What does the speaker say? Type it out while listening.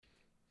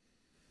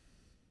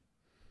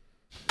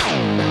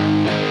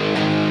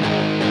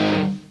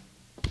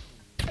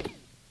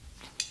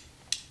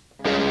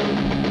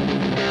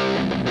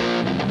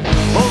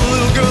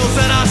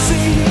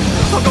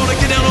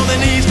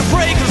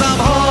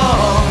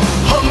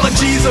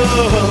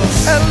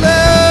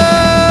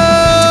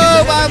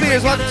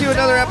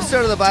another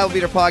episode of the Bible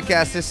Beater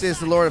Podcast. This is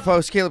the Lord of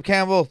Hosts, Caleb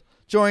Campbell,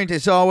 joined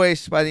as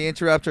always by the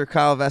interrupter,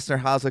 Kyle Vestner.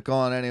 How's it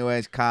going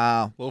anyways,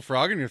 Kyle? Little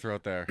frog in your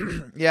throat there.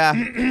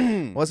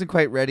 Yeah, wasn't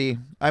quite ready.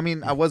 I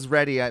mean, I was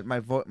ready. I'm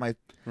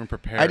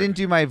prepared. I didn't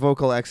do my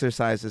vocal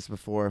exercises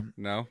before.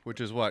 No?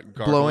 Which is what?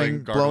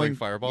 Gargling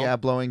fireball? Yeah,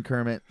 blowing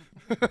Kermit.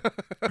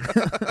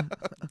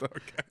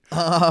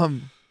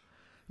 Okay.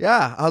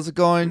 Yeah, how's it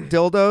going,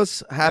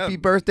 dildos? Happy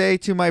birthday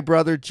to my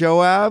brother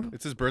Joab.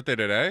 It's his birthday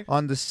today?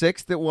 On the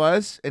 6th it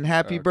was. And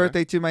happy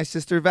birthday to my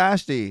sister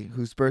Vashti,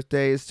 whose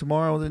birthday is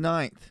tomorrow the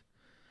 9th.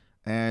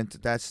 And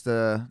that's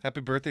the...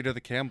 Happy birthday to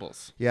the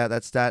Campbells. Yeah,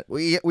 that's that.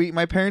 We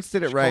my parents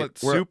did it Call right. it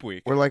Soup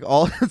Week. We're like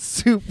all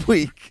Soup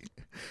Week.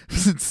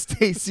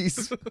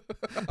 Stacy's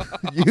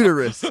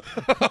uterus.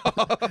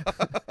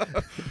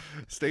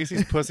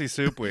 Stacy's Pussy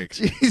Soup Week.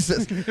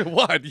 Jesus.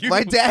 What?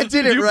 My dad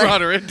did it you right. You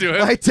brought her into it.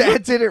 My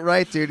dad did it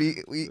right,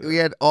 dude. We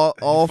had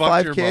all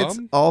 5 kids.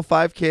 Mom? All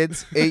 5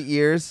 kids, 8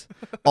 years,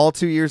 all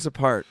 2 years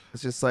apart.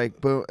 It's just like,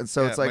 boom. And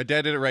so it's like... My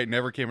dad did it right.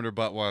 Never came in her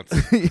butt once.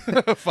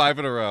 5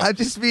 in a row. I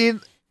just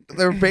mean,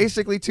 they're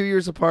basically 2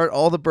 years apart.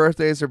 All the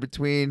birthdays are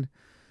between,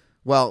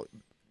 well...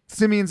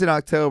 Simeon's in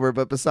October,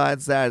 but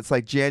besides that, it's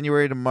like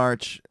January to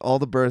March. All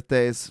the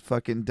birthdays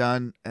fucking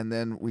done, and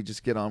then we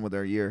just get on with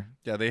our year.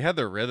 Yeah, they had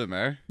their rhythm,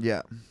 eh?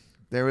 Yeah.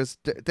 There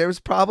was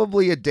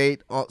probably a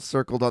date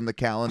circled on the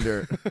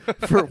calendar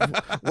for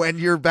when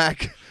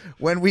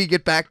we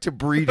get back to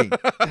breeding.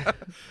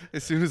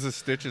 As soon as the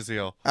stitches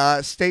heal.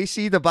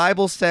 Stacy, the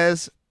Bible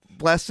says,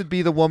 "Blessed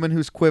be the woman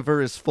whose quiver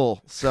is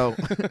full." So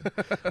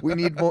we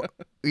need more.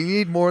 We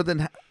need more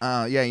than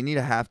you need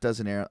a half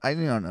dozen arrows. I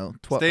don't know.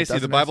 12. Stacy,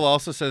 the Bible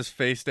also says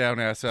face down,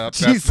 ass up.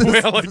 Jesus. That's the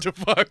way I like to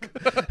fuck.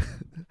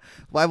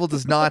 Bible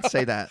does not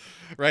say that.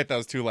 Right, that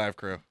was 2 Live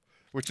Crew,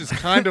 which is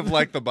kind of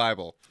like the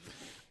Bible.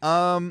 They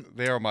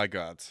are my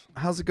gods.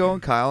 How's it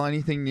going, Kyle?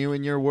 Anything new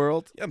in your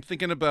world? Yeah, I'm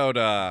thinking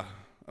about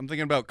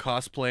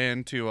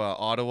cosplaying to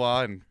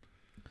Ottawa and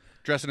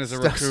dressing as a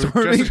raccoon.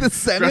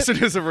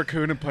 Dressing as a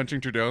raccoon and punching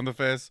Trudeau in the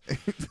face.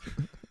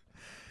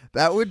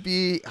 That would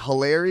be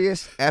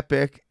hilarious,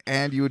 epic,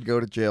 and you would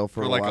go to jail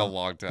for a like while. a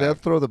long time. They'll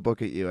throw the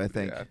book at you, I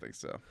think. Yeah, I think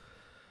so.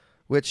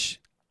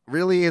 Which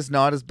really is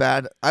not as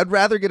bad. I'd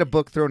rather get a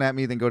book thrown at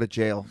me than go to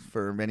jail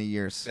for many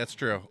years. That's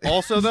true.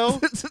 Also,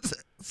 though,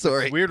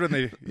 sorry. It's weird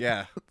when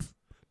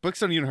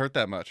books don't even hurt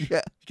that much.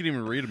 Yeah. You can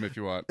even read them if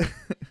you want.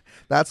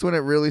 That's when it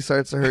really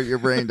starts to hurt your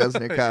brain,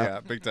 doesn't it, Kyle? Yeah,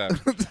 big time.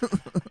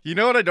 You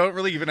know what? I don't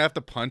really even have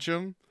to punch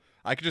him.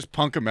 I could just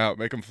punk him out,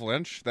 make him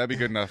flinch. That'd be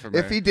good enough for me.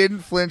 If he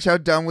didn't flinch, how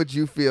dumb would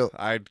you feel?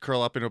 I'd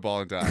curl up in a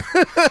ball and die.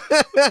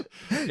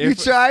 You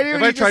tried it.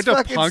 If I tried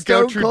to punk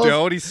out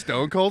Trudeau and he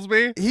stone colds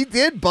me, he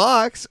did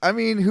box. I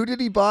mean, who did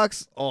he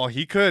box? Oh,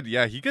 he could.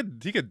 Yeah, he could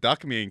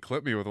duck me and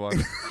clip me with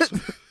one.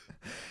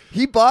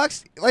 He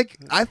boxed. Like,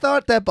 I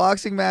thought that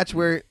boxing match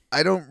where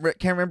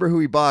can't remember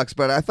who he boxed,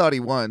 but I thought he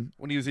won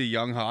when he was a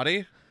young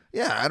hottie.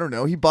 Yeah, I don't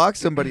know. He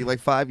boxed somebody like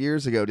 5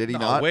 years ago, did he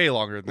not? Way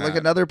longer than that. Like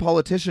another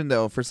politician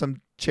though, for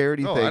some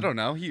charity thing. I don't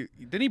know.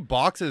 Didn't he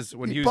box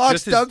when he was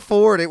boxed just Doug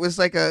Ford. It was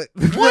like a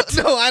what?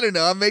 No, I don't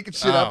know. I'm making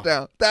shit up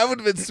now. That would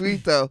have been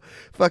sweet though.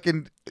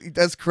 Fucking he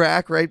does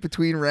crack right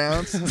between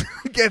rounds.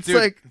 Gets Dude,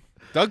 like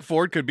Doug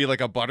Ford could be like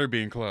a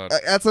Butterbean clone.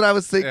 That's what I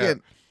was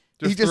thinking.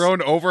 Yeah. Just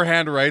throwing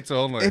overhand rights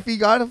only. If he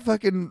got a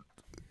fucking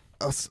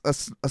a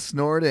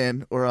snort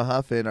in or a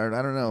huff in, or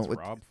I don't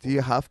know. Do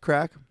you huff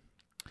crack?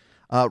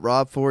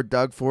 Rob Ford,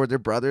 Doug Ford, they're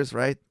brothers,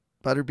 right?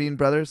 Butterbean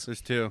brothers. There's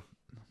 2.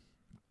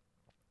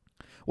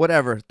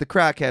 Whatever. The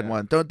crackhead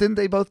one. Didn't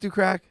they both do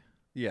crack?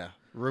 Yeah.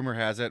 Rumor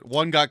has it.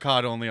 One got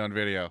caught only on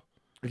video.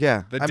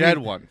 Yeah. The dead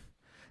one.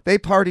 They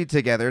partied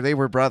together. They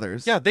were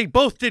brothers. Yeah, they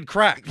both did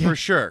crack for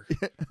sure.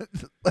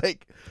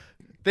 Like,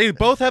 they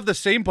both have the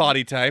same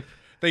body type.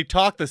 They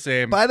talk the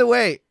same. By the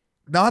way,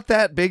 not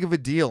that big of a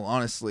deal,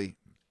 honestly.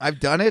 I've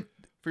done it.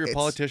 For your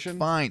politician?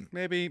 Fine.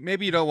 Maybe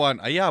you don't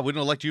want... I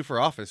wouldn't elect you for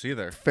office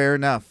either. Fair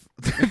enough.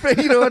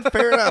 You know what?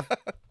 Fair enough.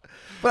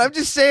 But I'm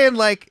just saying,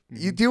 like,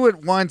 you do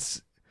it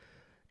once,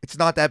 it's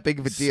not that big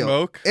of a deal.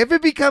 Smoke? If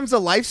it becomes a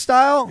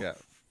lifestyle, yeah.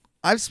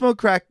 I've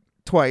smoked crack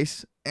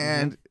twice,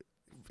 and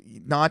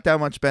not that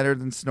much better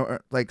than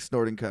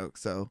snorting coke.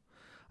 So,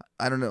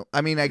 I don't know.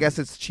 I mean, I guess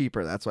it's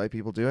cheaper. That's why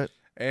people do it.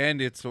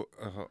 And it's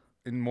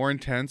more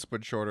intense,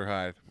 but shorter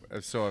high.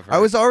 So I've heard. I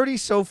was already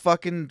so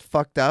fucking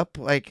fucked up,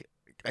 like...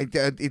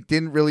 it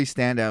didn't really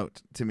stand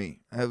out to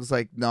me. I was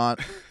like, not.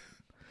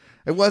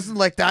 It wasn't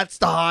like that's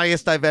the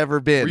highest I've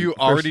ever been. Were you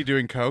already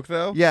doing coke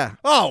though? Yeah.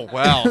 Oh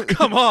well,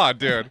 come on,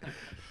 dude.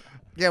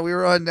 Yeah, we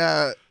were on.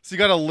 So you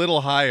got a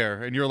little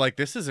higher, and you're like,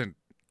 this isn't.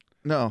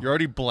 No. You're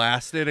already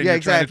blasted, and you're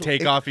trying to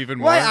take off even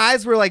more. My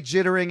eyes were like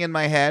jittering in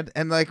my head,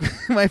 and like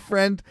my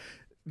friend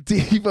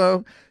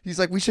Devo, he's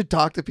like, we should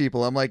talk to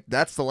people. I'm like,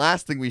 that's the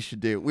last thing we should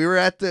do. We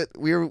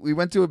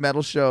went to a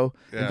metal show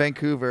in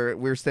Vancouver.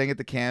 We were staying at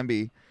the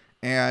Canby.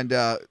 And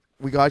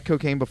we got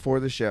cocaine before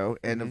the show.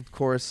 And, of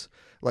course,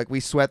 like we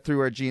sweat through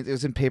our jeans. It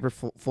was in paper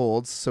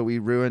folds, so we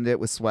ruined it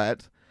with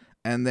sweat.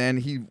 And then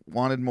he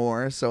wanted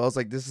more, so I was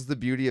like, "This is the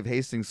beauty of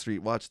Hastings Street.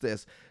 Watch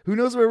this. Who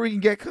knows where we can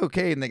get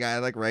cocaine?" And the guy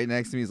like right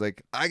next to me, he's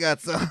like, "I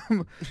got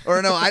some."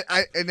 Or no, I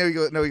know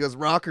he goes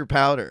rock or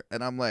powder,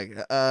 and I'm like,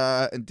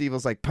 and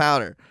Devo's like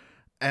powder,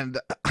 and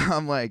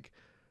I'm like,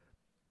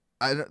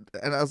 and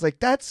I was like,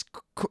 that's.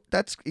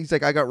 He's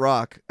like, "I got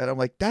rock," and I'm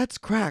like, "That's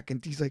crack,"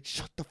 and he's like,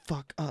 "Shut the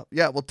fuck up."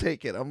 Yeah, we'll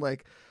take it. I'm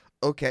like,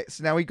 okay,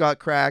 so now we got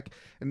crack,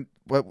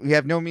 but we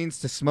have no means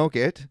to smoke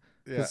it.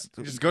 Yeah.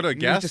 You just go to a You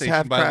gas just station,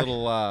 have buy a crack.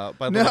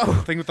 little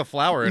thing with the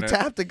flour in We it.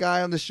 tapped the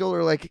guy on the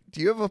shoulder like,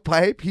 "Do you have a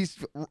pipe?" He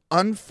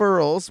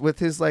unfurls with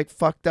his like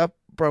fucked up,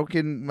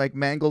 broken, like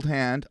mangled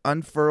hand,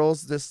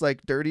 unfurls this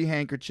like dirty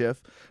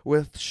handkerchief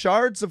with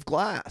shards of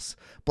glass,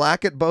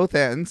 black at both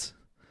ends.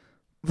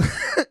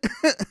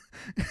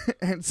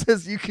 And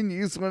says, "You can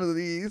use one of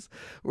these."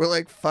 We're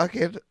like, "Fuck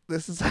it,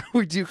 this is how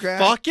we do crack."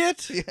 Fuck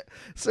it. Yeah.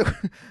 So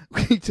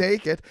we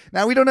take it.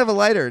 Now we don't have a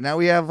lighter. Now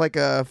we have like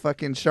a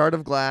fucking shard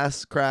of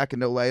glass, crack,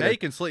 and no lighter. Hey, you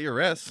can slit your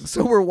wrists.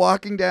 So we're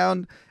walking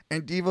down,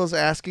 and Devo's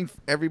asking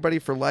everybody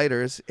for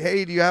lighters.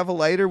 "Hey, do you have a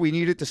lighter? We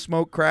need it to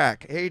smoke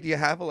crack." "Hey, do you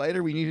have a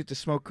lighter? We need it to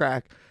smoke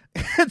crack."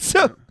 And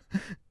so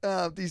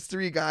these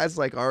three guys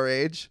like our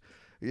age,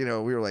 we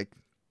were like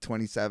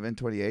 27,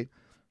 28.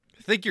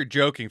 I think you're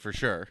joking for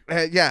sure.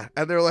 Yeah,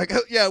 and they're like, "Oh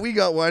yeah, we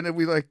got one," and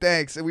we like,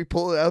 "Thanks," and we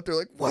pull it out. They're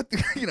like, "What?"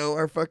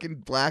 Our fucking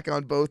black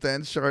on both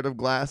ends, shard of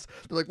glass.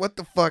 They're like, "What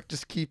the fuck?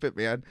 Just keep it,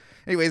 man."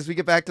 Anyways, we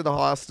get back to the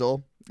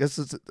hostel. This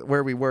is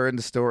where we were in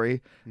the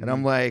story, and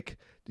I'm like,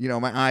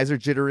 my eyes are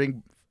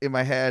jittering in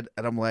my head,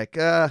 and I'm like,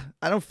 I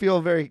don't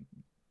feel very.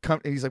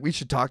 He's like, "We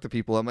should talk to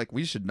people." I'm like,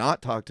 "We should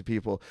not talk to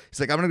people." He's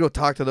like, "I'm gonna go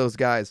talk to those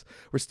guys."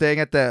 We're staying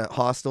at the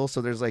hostel,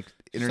 so there's like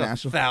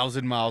international.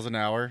 1,000 miles an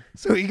hour.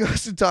 So he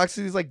goes and talks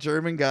to these like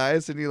German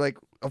guys, and he like,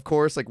 of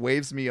course, like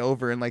waves me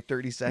over in like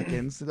 30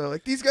 seconds. And they're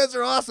like, "These guys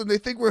are awesome. They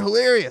think we're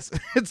hilarious."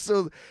 And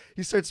so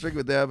he starts drinking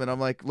with them, and I'm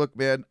like, "Look,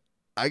 man,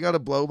 I got a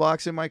blow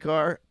box in my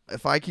car.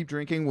 If I keep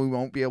drinking, we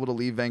won't be able to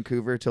leave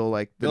Vancouver till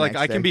like the You're like,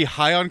 next I can day." be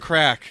high on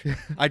crack.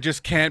 I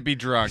just can't be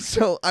drunk.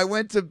 So I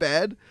went to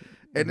bed,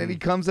 and then he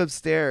comes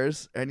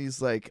upstairs, and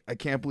he's like, "I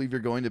can't believe you're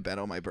going to bed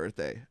on my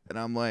birthday." And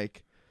I'm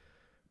like,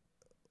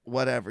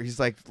 "Whatever." He's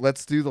like,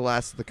 "Let's do the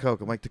last of the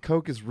Coke." I'm like, "The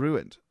Coke is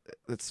ruined.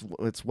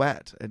 It's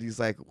wet." And he's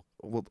like,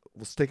 We'll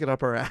stick it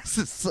up our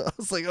asses." So I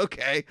was like,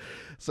 "Okay."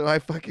 So I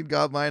fucking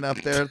got mine up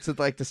there to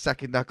like the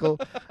second knuckle,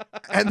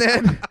 and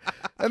then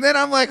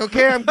I'm like,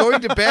 "Okay, I'm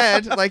going to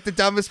bed." Like the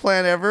dumbest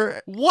plan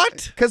ever.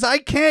 What? Because I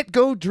can't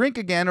go drink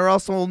again, or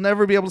else I'll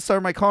never be able to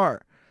start my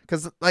car.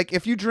 Because like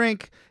if you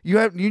drink,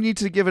 you need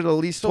to give it at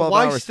least 12 So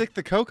why hours. stick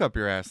the Coke up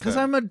your ass? Because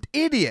then? I'm an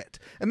idiot.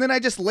 And then I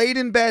just laid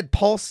in bed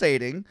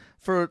pulsating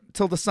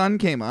till the sun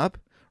came up,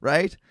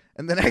 right?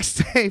 And the next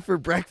day for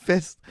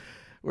breakfast,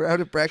 we're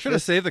out at breakfast. Should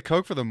have saved the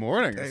Coke for the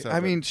morning. Or I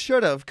something. mean,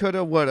 should have, could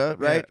have, would have,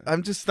 right? Yeah.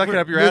 I'm just Stuck it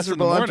up your ass in the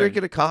miserable. I'm morning.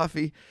 drinking a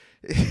coffee.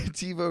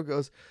 TiVo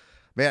goes,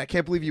 "Man, I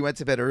can't believe you went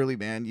to bed early,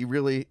 man.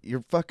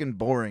 You're fucking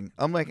boring."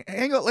 I'm like,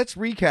 "Hang on, let's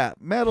recap.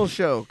 Metal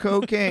show,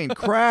 cocaine,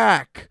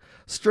 crack,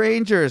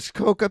 strangers,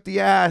 Coke up the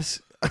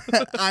ass.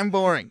 I'm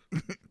boring."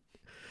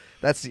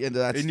 That's the end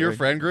of that in story. your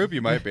friend group,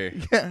 you might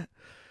be.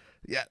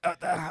 Yeah,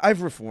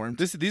 I've reformed.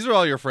 These are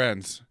all your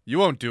friends. You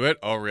won't do it.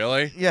 Oh,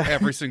 really? Yeah.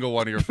 Every single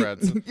one of your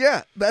friends.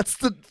 Yeah,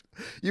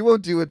 you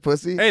won't do it,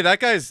 pussy. Hey, that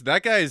guy's.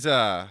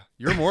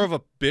 You're more of a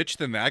bitch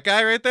than that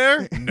guy right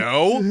there.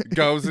 No,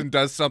 goes and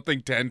does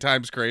something 10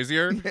 times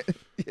crazier.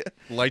 Yeah.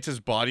 Lights his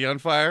body on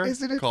fire.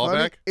 Isn't it Call fun?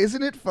 back.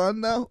 Isn't it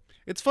fun though?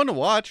 It's fun to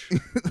watch.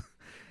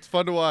 It's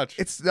fun to watch.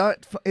 It's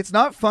not. It's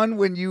not fun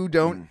when you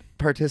don't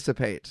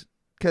participate.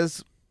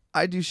 Because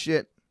I do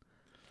shit.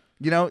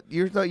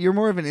 You're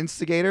more of an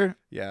instigator.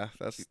 Yeah,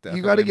 that's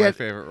definitely gotta my get-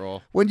 favorite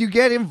role. When you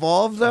get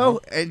involved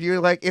though, and you're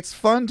like, it's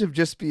fun to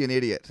just be an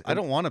idiot. I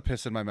don't want to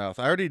piss in my mouth.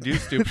 I already do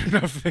stupid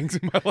enough things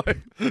in my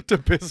life to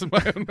piss in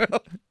my own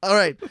mouth. All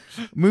right,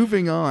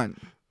 moving on.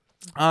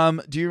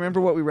 Do you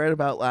remember what we read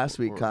about last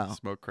week, Or Kyle?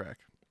 smoke crack.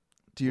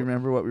 Do you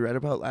remember what we read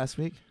about last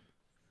week?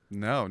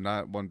 No,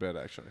 not one bit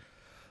actually.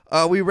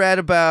 We read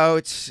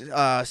about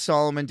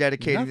Solomon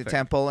dedicating the Nothing.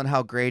 temple and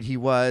how great he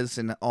was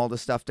and all the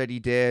stuff that he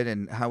did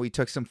and how he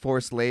took some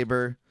forced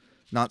labor,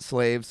 not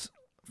slaves,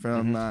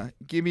 from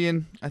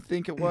Gibeon, I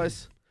think it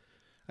was.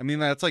 I mean,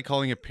 that's like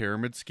calling a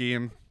pyramid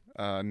scheme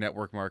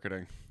network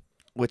marketing.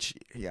 Which,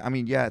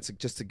 it's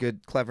just a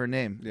good, clever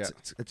name. Yeah.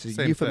 It's a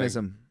Same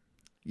euphemism.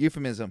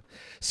 Euphemism.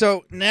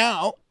 So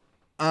now,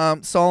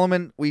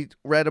 Solomon, we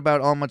read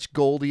about how much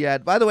gold he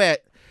had. By the way,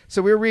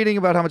 so we were reading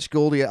about how much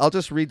gold he had. I'll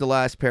just read the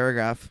last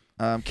paragraph.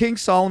 King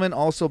Solomon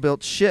also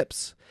built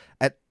ships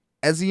at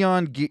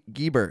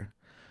Ezion-Geber,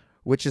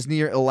 which is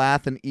near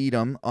Elath and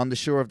Edom on the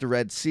shore of the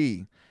Red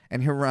Sea,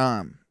 and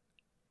Hiram.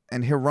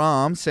 And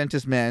Hiram sent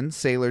his men,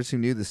 sailors who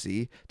knew the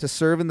sea, to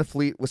serve in the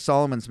fleet with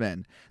Solomon's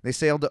men. They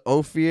sailed to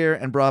Ophir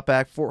and brought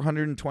back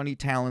 420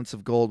 talents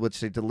of gold, which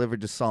they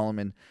delivered to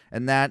Solomon.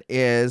 And that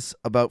is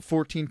about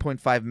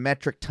 14.5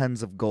 metric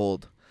tons of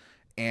gold.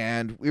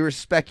 And we were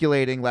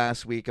speculating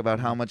last week about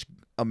how much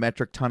a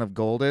metric ton of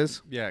gold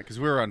is. Yeah, because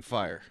we were on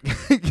fire.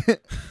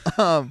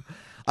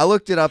 I I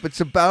looked it up.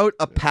 It's about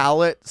a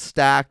pallet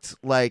stacked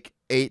like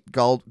 8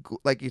 gold,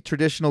 like a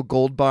traditional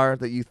gold bar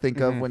that you think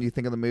of when you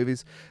think of the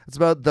movies. It's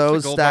about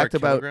those gold stacked bar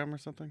about kilogram or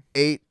something.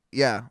 8.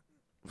 Yeah.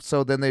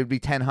 So then they'd be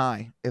 10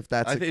 high if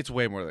that's I think it's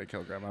way more than a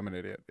kilogram. I'm an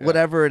idiot. Yeah.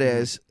 whatever it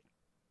is.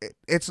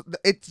 It's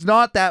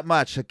not that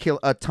much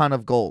a ton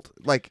of gold.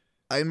 Like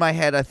in my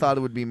head, I thought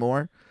it would be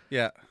more.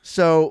 Yeah.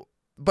 So,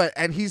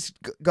 and he's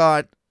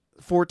got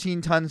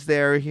 14 tons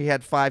there. He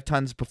had 5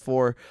 tons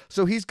before.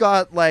 So he's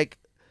got like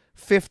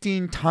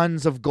 15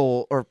 tons of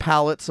gold or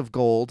pallets of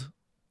gold,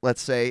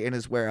 let's say, in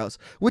his warehouse,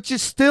 which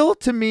is still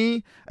to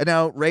me an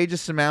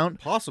outrageous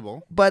amount.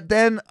 Possible. But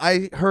then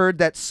I heard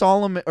that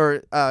Solomon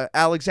or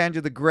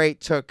Alexander the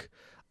Great took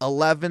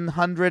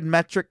 1,100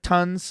 metric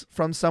tons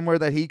from somewhere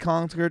that he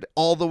conquered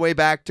all the way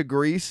back to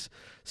Greece.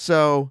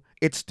 So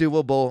it's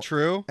doable.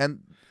 True.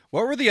 And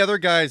what were the other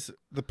guys?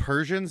 The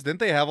Persians? Didn't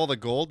they have all the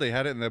gold? They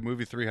had it in the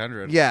movie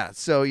 300. yeah,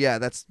 so yeah,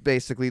 that's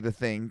basically the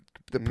thing.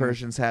 The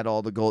Persians had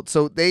all the gold.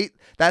 So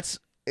that's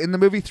in the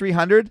movie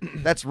 300.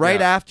 That's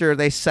right after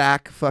they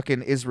sack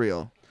fucking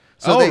Israel.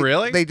 So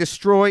really? They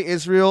destroy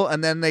Israel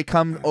and then they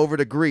come over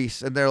to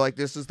Greece and they're like,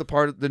 this is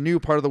the new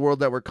part of the world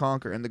that we're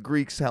conquering. And the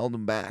Greeks held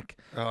them back.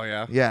 Oh,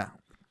 yeah? Yeah.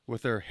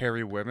 With their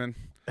hairy women.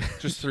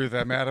 Just threw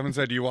them at him and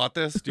said, do you want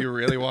this? Do you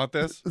really want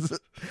this?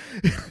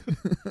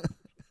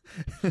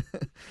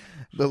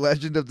 The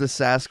legend of the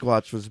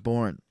Sasquatch was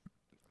born.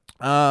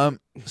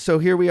 So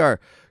here we are.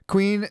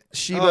 Queen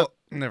Sheba. Oh,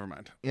 never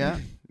mind. Yeah?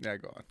 Yeah,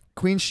 go on.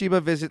 Queen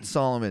Sheba visits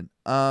Solomon.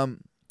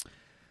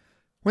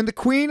 When the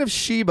Queen of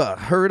Sheba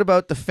heard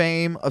about the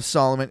fame of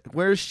Solomon,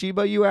 where's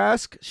Sheba, you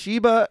ask?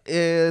 Sheba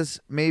is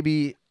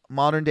maybe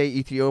modern-day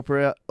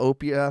Ethiopia,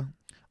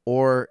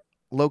 or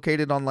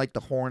located on like the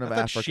Horn of I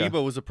thought Africa.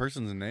 Sheba was a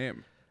person's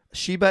name.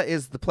 Sheba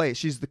is the place.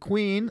 She's the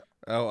queen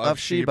of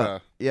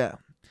Sheba. Yeah.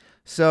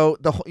 So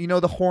the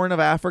Horn of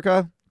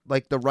Africa,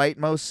 like the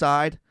rightmost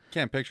side.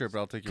 Can't picture it, but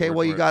I'll take your Okay, word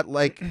well for you it. got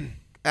like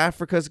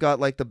Africa's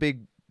got like the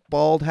big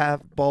bulge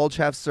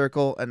half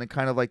circle, and it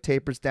kind of like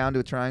tapers down to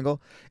a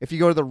triangle. If you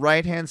go to the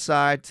right hand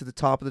side to the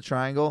top of the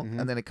triangle,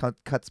 and then it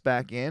cuts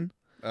back in.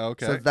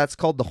 Okay. So that's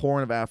called the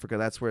Horn of Africa.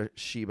 That's where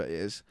Sheba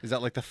is. Is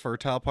that like the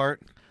fertile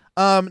part?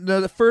 No,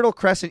 the Fertile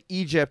Crescent,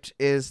 Egypt,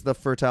 is the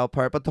fertile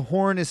part, but the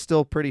Horn is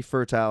still pretty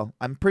fertile.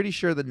 I'm pretty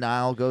sure the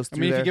Nile goes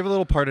through if there. you give a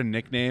little part a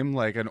nickname,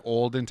 like an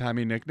olden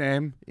timey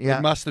nickname, Yeah.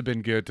 it must have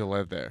been good to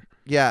live there.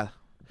 Yeah.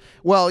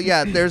 Well,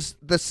 yeah, there's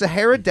the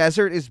Sahara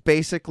Desert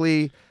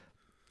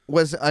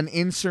was an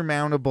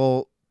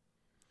insurmountable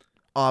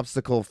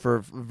obstacle for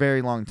a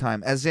very long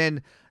time. As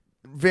in,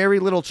 very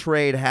little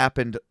trade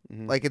happened.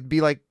 Like it'd be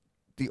like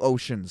the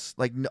oceans.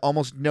 Like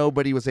almost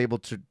nobody was able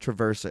to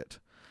traverse it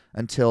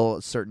until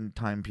a certain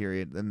time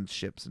period, and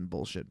ships and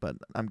bullshit. But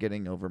I'm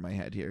getting over my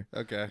head here.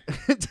 Okay.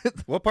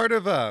 What part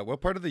of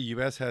the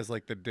U.S. has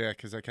like the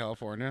dick? Is that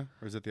California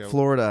or is it the other?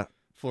 Florida.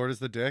 Florida's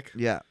the dick.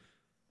 Yeah.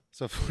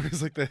 So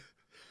Florida's like the.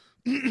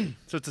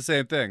 So it's the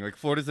same thing. Like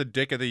Florida's the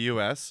dick of the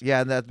U.S.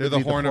 Yeah, They're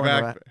the Horn of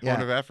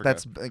Africa.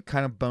 That's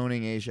kind of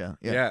boning Asia.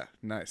 Yeah,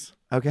 nice.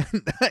 Okay,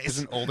 nice. It's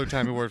an older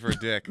timey word for a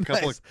dick. A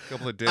couple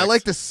of dicks. I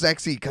like the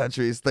sexy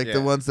countries, like the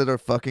ones that are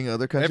fucking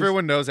other countries.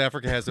 Everyone knows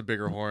Africa has a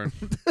bigger horn.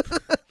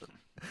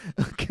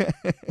 Okay.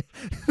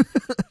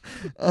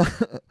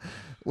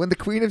 When the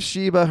Queen of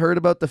Sheba heard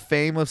about the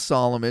fame of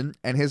Solomon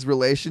and his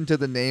relation to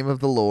the name of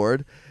the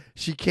Lord,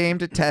 she came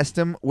to test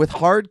him with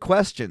hard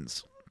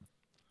questions.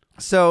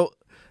 So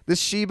this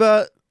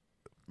Sheba,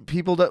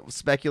 people don't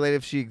speculate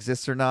if she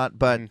exists or not,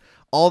 but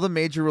all the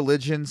major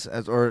religions,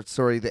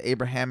 the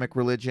Abrahamic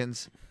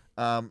religions,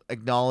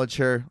 acknowledge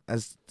her,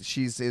 as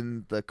she's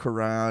in the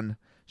Quran.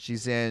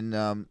 She's in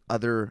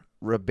other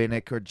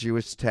rabbinic or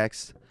Jewish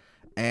texts.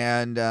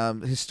 And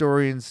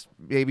historians,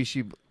 maybe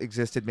she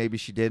existed, maybe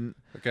she didn't.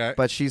 Okay.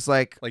 But she's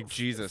like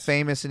Jesus,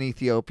 famous in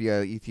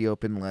Ethiopia,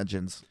 Ethiopian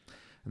legends.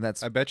 And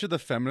that's I bet you the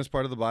feminist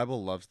part of the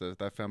Bible loves this.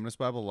 That feminist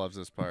Bible loves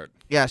this part.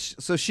 yeah.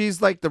 So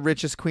she's like the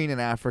richest queen in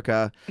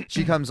Africa.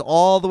 She comes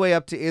all the way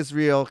up to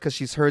Israel because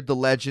she's heard the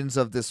legends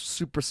of this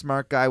super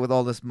smart guy with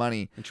all this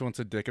money. And she wants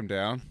to dick him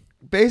down.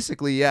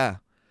 Basically, yeah.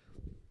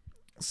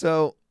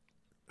 So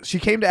she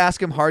came to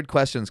ask him hard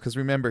questions because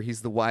remember,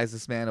 he's the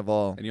wisest man of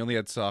all. And he only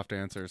had soft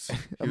answers. He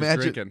was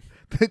Imagine,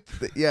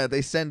 drinking. yeah,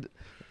 they send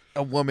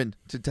a woman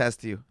to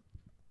test you,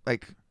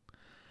 like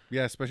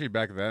Yeah, especially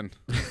back then.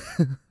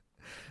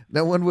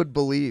 no one would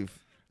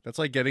believe. That's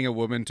like getting a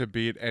woman to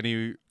beat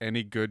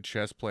any good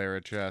chess player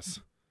at chess.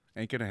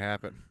 Ain't gonna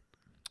happen.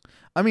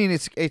 I mean,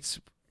 it's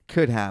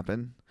could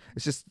happen.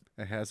 It's just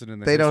It hasn't in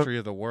the They don't- history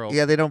of the world.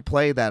 yeah, they don't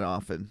play that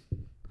often.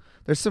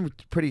 There's some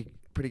pretty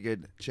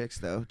good chicks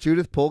though.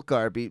 Judith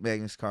Polkar beat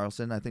Magnus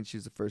Carlsen. I think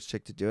she's the first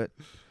chick to do it.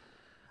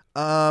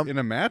 In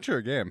a match or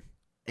a game?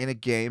 In a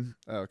game,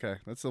 Oh, okay.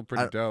 That's still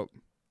pretty dope.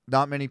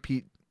 not many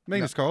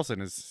Magnus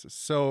Carlsen is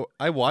so.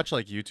 I watch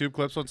like YouTube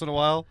clips once in a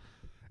while.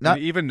 Not-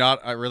 And even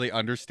not really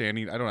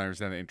understanding. I don't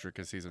understand the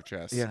intricacies of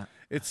chess. Yeah.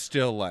 It's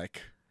still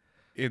like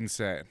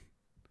insane.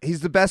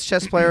 He's the best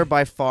chess player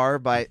by far,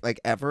 by like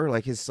ever.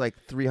 Like he's like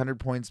 300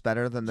 points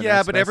better than the Yeah,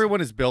 next but best.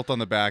 everyone is built on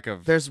the back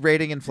of. There's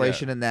rating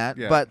inflation in that.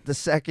 Yeah. But the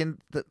second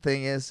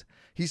thing is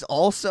he's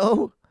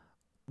also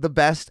the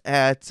best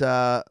at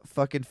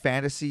fucking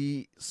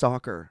fantasy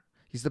soccer.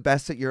 He's the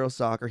best at Euro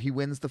soccer. He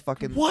wins the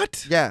fucking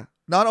What? Yeah.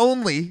 Not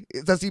only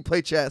does he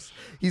play chess,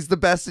 he's the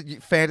best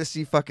at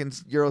fantasy fucking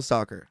Euro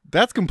soccer.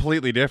 That's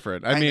completely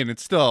different. I mean,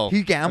 it's still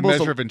He gambles. a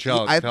measure of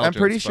intelligence. I'm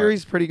pretty sure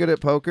he's pretty good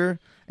at poker,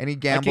 and he I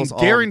gambles. can all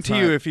the guarantee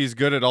you, time. if he's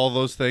good at all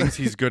those things,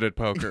 he's good at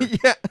poker.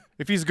 Yeah.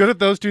 If he's good at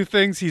those two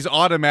things, he's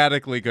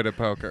automatically good at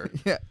poker.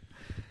 Yeah.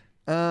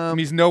 And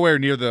he's nowhere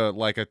near the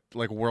like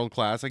world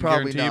class. I can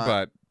Probably guarantee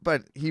not. you,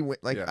 But he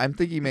Yeah. I'm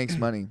thinking he makes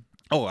money.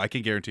 but I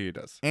can guarantee he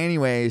does.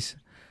 Anyways,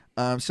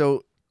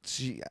 so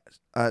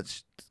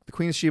the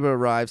Queen of Sheba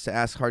arrives to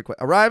ask hard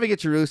questions. Arriving at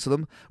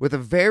Jerusalem with a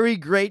very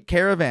great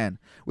caravan,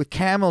 with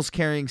camels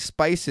carrying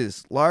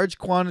spices, large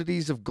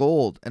quantities of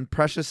gold, and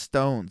precious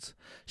stones.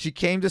 She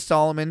came to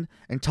Solomon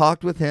and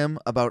talked with him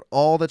about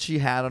all that she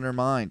had on her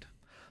mind.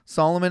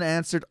 Solomon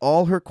answered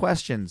all her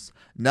questions.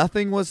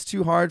 Nothing was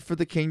too hard for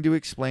the king to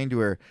explain to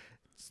her.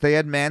 They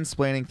had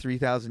mansplaining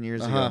 3,000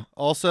 years ago.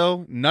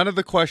 Also, none of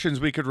the questions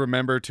we could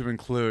remember to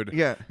include.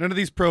 Yeah. None of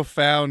these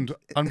profound,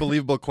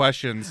 unbelievable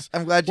questions.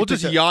 I'm glad you We'll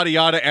just picked up- yada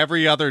yada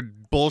every other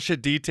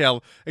bullshit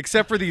detail,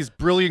 except for these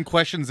brilliant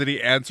questions that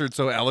he answered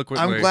so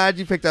eloquently. I'm glad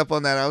you picked up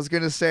on that. I was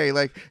going to say,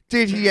 like,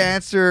 did he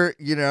answer,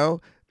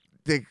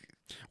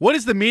 What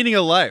is the meaning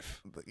of life?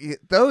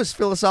 those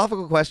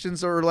philosophical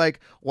questions are like,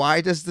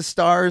 why does the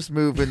stars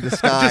move in the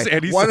sky? Just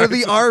any What are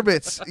science. the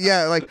orbits?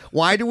 Yeah, like,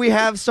 why do we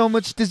have so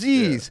much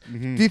disease?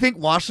 Mm-hmm. Do you think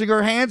washing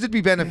our hands would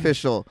be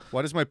beneficial?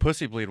 Why does my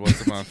pussy bleed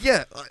once a month?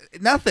 Yeah,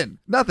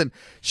 nothing.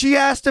 She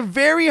asked him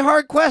very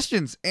hard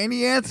questions, and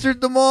he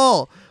answered them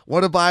all.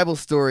 What a Bible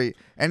story.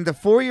 And the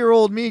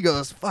 4-year-old me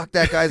goes, fuck,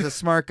 that guy's a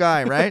smart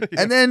guy, right?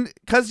 Yeah. And then,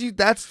 because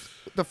that's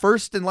the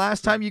first and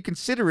last time you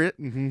consider it,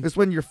 Mm-hmm. is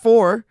when you're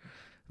 4.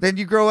 Then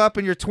you grow up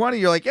and you're 20.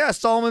 You're like, yeah,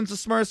 Solomon's the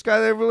smartest guy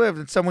that ever lived.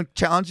 And someone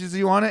challenges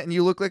you on it, and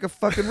you look like a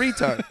fucking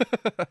retard.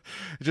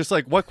 Just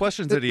like, what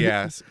questions did he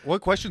ask?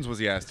 What questions was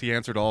he asked? He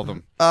answered all of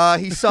them.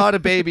 He sawed a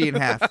baby in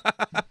half.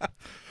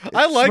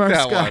 I like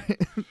Smartest that guy.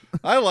 one.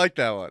 I like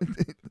that one.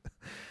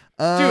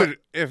 Dude,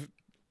 if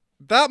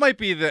that might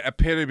be the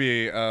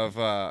epitome of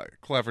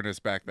cleverness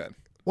back then.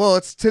 Well,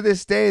 it's to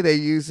this day they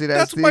use it as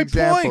That's the my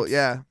example. point.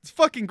 Yeah. It's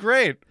fucking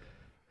great.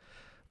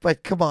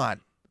 But come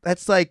on.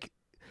 That's like,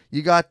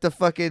 you got the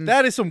fucking...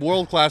 That is some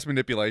world-class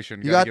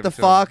manipulation. You Gotta got give the it to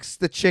him. fox,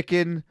 the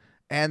chicken,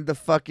 and the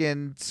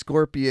fucking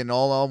scorpion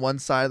all on one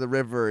side of the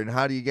river. And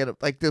how do you get it?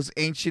 Like those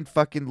ancient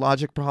fucking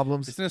logic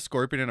problems. Isn't a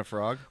scorpion and a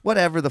frog?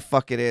 Whatever the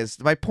fuck it is.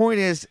 My point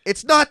is,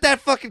 it's not that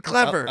fucking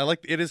clever. I like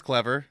it is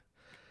clever.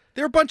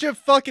 They're a bunch of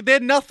fucking... They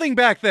had nothing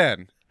back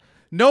then.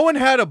 No one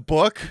had a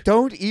book.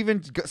 Don't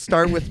even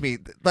start with me.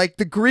 Like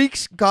the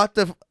Greeks got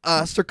the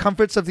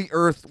circumference of the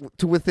earth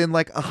to within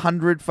like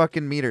 100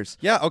 fucking meters.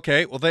 Yeah,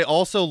 okay. Well, they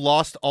also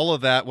lost all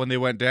of that when they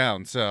went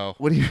down. So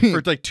What do you mean?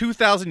 for like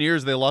 2,000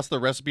 years, they lost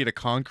the recipe to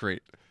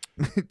concrete.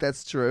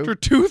 That's true. For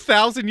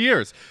 2,000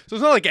 years. So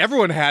it's not like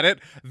everyone had it.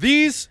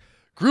 These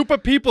group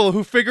of people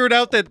who figured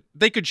out that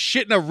they could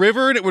shit in a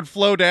river and it would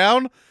flow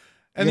down,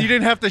 and you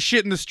didn't have to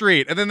shit in the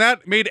street. And then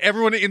that made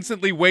everyone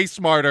instantly way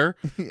smarter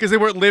because they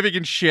weren't living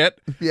in shit.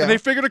 Yeah. And they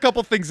figured a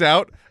couple things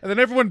out, and then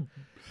everyone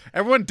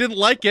didn't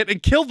like it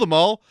and killed them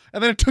all,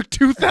 and then it took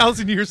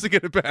 2,000 years to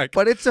get it back.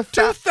 But it's a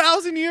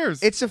 2,000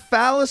 years. It's a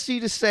fallacy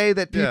to say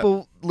that Yeah.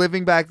 people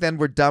living back then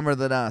were dumber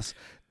than us.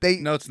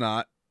 No, it's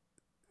not.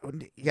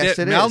 Yes,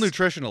 it is.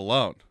 Malnutrition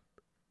alone.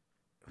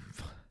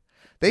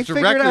 They It's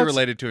figured directly out.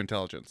 related to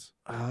intelligence.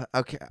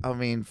 Okay, I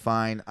mean,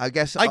 fine. I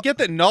guess I get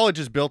that knowledge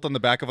is built on the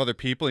back of other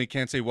people, and you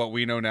can't say what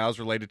we know now is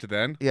related to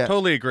then. Yeah.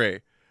 Totally agree.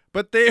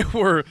 But they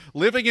were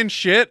living in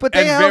shit But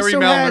they and very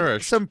also had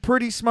malnourished. some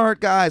pretty smart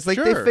guys. Like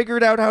they Sure.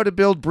 figured out how to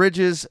build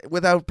bridges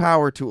without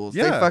power tools.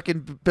 They Yeah.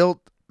 fucking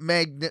built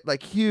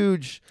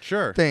huge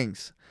Sure.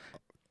 things.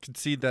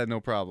 Concede that, no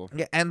problem.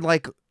 Yeah, and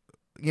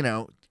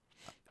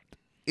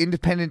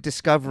independent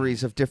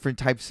discoveries of different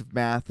types of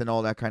math and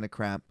all that kind of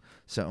crap.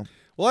 So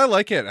Well, I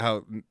like it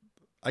how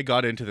I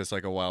got into this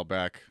like a while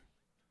back.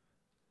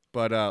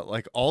 But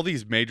like all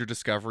these major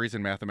discoveries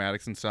in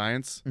mathematics and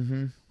science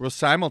were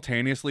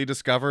simultaneously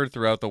discovered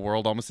throughout the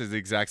world almost at the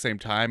exact same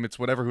time. It's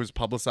whatever who's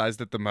publicized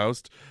it the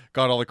most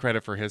got all the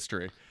credit for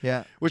history.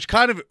 yeah, Which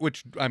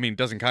I mean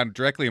doesn't kind of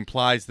directly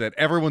implies that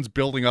everyone's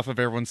building off of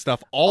everyone's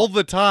stuff all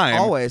the time.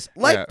 always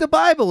like Yeah. the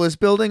Bible is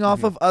building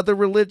off of other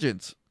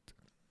religions.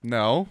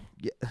 No.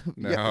 Yeah.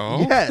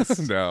 No. Yes.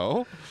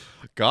 No.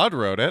 God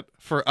wrote it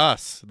for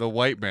us, the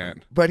white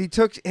man. But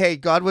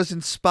God was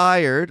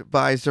inspired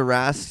by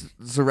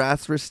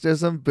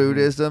Zoroastrianism,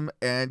 Buddhism,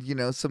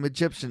 and some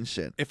Egyptian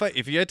shit.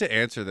 If you had to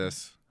answer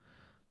this,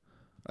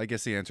 I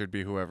guess the answer would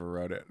be whoever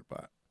wrote it.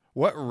 But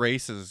what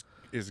race is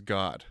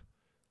God?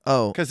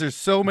 Oh, Because there's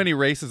so many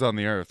races on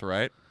the earth,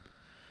 right?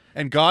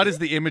 And God is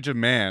the image of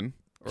man,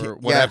 or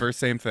whatever,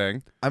 same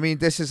thing. I mean,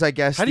 this is, I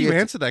guess, How do you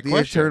answer that the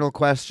question? eternal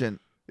question.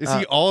 Is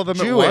he all of them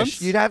Jewish. at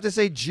once? You'd have to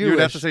say Jewish. You would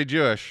have to say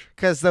Jewish.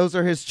 Because those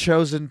are his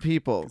chosen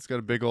people. He's got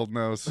a big old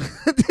nose.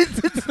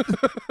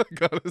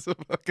 God, it's a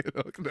fucking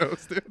hook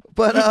nose, dude.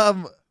 But,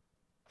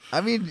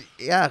 I mean,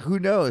 yeah, who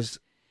knows?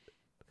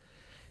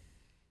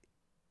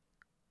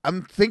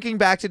 I'm thinking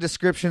back to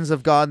descriptions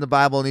of God in the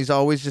Bible, and he's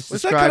always just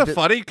Was that kind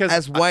described of funny?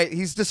 as white.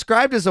 He's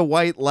described as a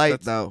white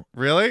light, though.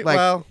 Really? Like,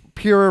 well,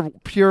 pure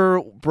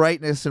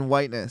brightness and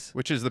whiteness.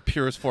 which is the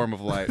purest form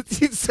of light.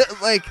 It's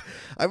like,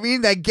 I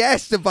mean, I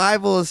guess the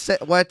Bible is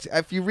what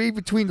if you read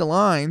between the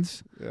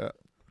lines. Yeah.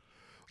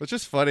 It's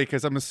just funny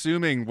because I'm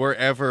assuming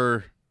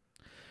wherever,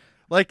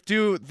 like,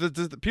 do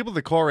the people of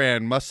the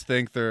Koran must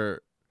think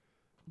they're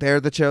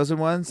the chosen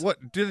ones.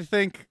 what do they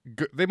think?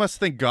 They must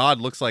think God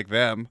looks like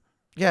them.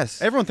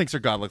 Yes, Everyone thinks their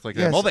God looks like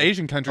Yes, them. All the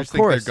Asian countries of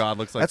think their course. God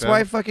looks like That's them.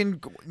 why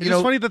fucking It's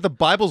just funny that the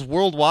Bible's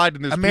worldwide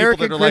and there's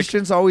American people that are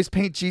Christians always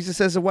paint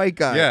Jesus as a white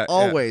guy. Yeah,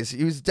 always.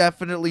 He was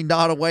definitely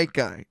not a white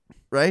guy,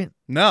 right? like,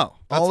 no,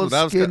 that's Olive what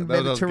that was, skin that was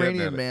what I was getting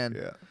Mediterranean at it. man.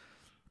 Yeah,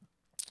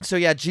 So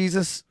yeah,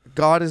 Jesus,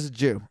 God is a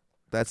Jew.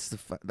 That's the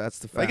fact.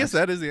 I guess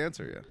that is the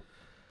answer. Yeah,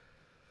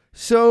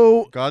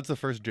 So God's the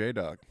first J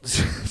dog,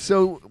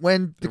 so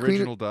when the the queen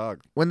original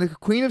dog. when the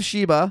Queen of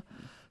Sheba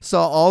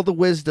saw all the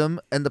wisdom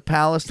and the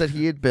palace that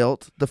he had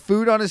built, the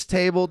food on his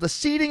table, the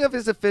seating of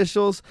his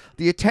officials,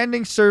 the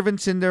attending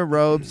servants in their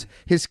robes,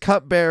 his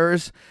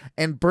cupbearers,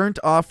 and burnt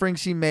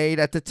offerings he made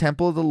at the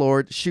temple of the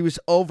Lord, she was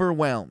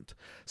overwhelmed.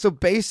 So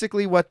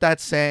basically what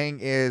that's saying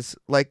is,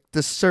 like,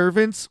 the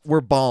servants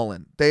were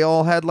balling. They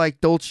all had,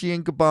 like, Dolce &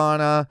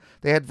 Gabbana.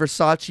 They had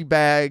Versace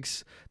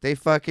bags. They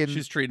fucking...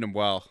 She's treating him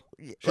well.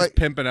 She's like-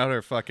 pimping out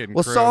her fucking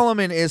Well, crew.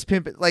 Solomon is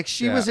pimping. Like,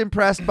 she Yeah. was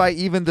impressed by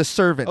even the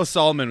servants. Oh,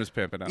 Solomon was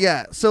pimping out.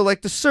 Yeah, so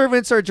like the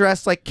servants are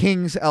dressed like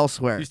kings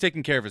elsewhere. He's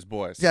taking care of his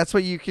boys. That's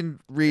what you can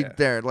read Yeah.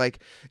 there. Like,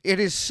 it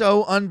is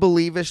so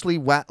unbelievably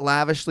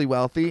lavishly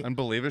wealthy.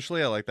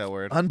 Unbelievably, I like that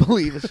word.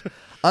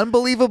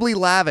 Unbelievably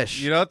lavish.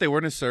 You know what? They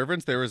weren't his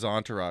servants. They were his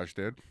entourage,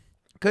 dude.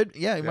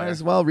 Yeah, you might Yeah.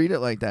 as well read it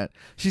like that.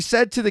 She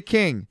said to the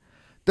king,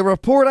 "The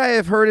report I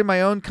have heard in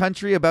my own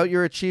country about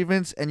your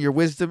achievements and your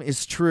wisdom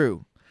is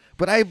true.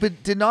 But I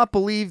did not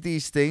believe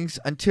these things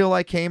until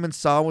I came and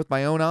saw with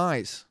my own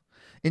eyes.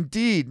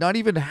 Indeed, not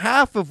even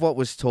half of what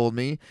was told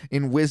me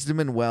in wisdom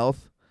and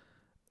wealth,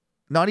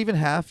 not even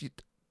half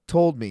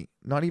told me,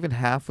 not even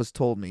half was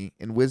told me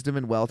in wisdom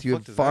and wealth. You What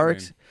have does far,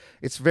 that mean?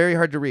 it's very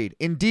hard to read.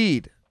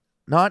 Indeed,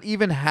 not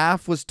even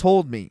half was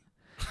told me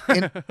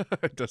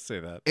It does say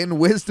that. in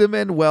wisdom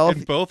and wealth.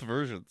 In both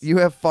versions. You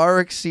have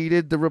far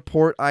exceeded the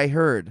report I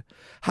heard.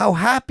 How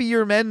happy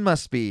your men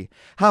must be.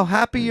 How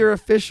happy your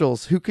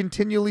officials who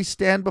continually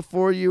stand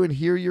before you and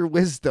hear your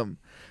wisdom.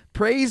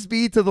 Praise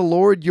be to the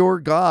Lord your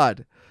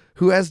God,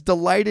 who has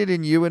delighted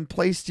in you and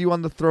placed you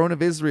on the throne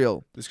of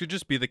Israel." This could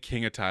just be the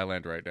king of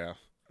Thailand right now.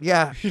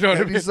 Yeah. You know what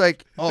I And he's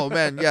like, oh,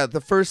 man, yeah,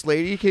 the first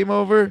lady came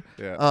over,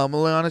 Yeah.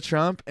 Melania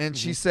Trump, and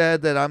she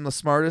said that I'm the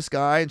smartest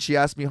guy, and she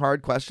asked me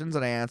hard questions,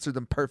 and I answered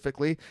them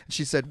perfectly. And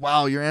she said,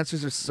 wow, your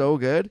answers are so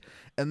good.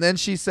 And then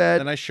she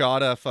said, Then I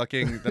shot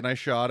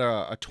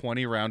a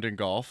 20 round in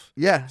golf.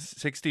 yeah,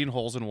 16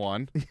 holes in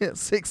one.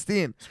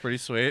 16. It's pretty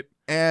sweet.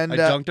 And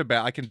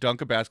I can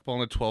dunk a basketball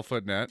in a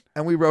 12-foot net,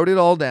 and we wrote it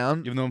all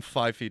down even though I'm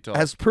 5 feet tall.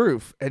 as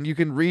proof, and you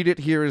can read it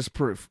here as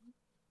proof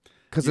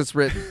because it's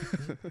written,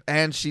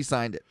 and she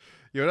signed it.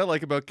 You know what I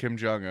like about Kim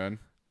Jong-un?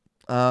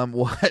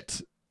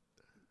 What?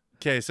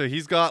 Okay, so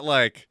he's got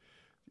like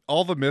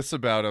all the myths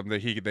about him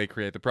that they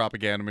create, the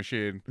propaganda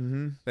machine,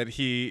 Mm-hmm. that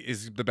he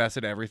is the best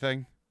at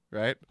everything,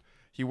 right?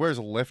 He wears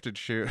lifted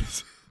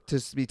shoes. To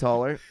be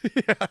taller.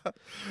 Yeah.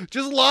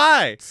 Just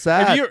lie.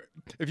 Sad.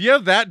 If you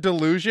have that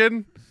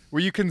delusion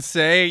where you can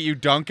say you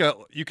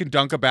can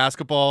dunk a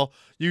basketball,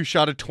 you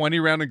shot a 20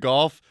 round in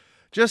golf,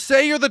 just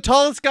say you're the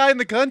tallest guy in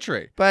the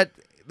country. But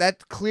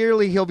that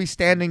clearly he'll be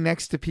standing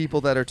next to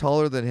people that are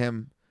taller than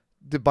him,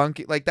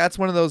 debunking. Like, that's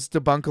one of those That's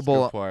a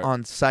debunkable good point.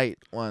 on site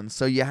ones.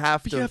 So you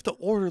have But to. you have to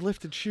order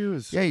lifted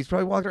shoes. Yeah, he's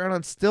probably walking around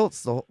on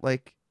stilts.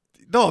 Like,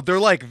 No, they're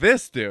like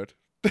this, dude.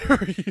 They're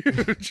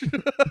huge.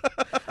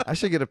 I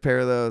should get a pair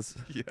of those.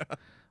 Yeah.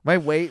 My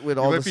weight with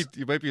all this.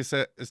 You might be as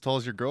tall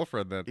as your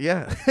girlfriend then.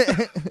 Yeah.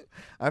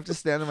 I have to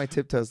stand on my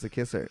tiptoes to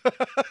kiss her.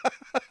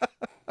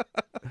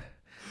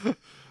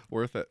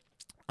 Worth it.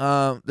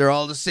 They're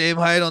all the same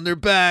height on their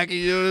back.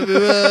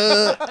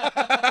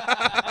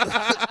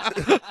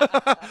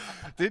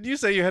 Didn't you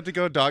say you had to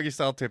go doggy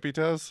style tippy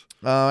toes?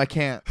 I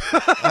can't.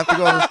 I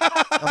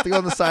have to go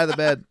on the side of the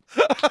bed.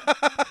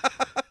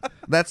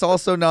 That's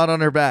also not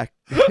on her back.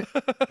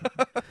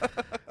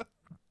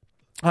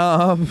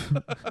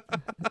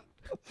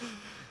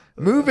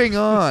 Moving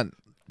on.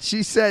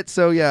 She said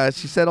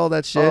all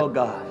that shit. Oh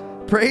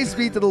God. Praise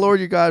be to the Lord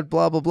your God,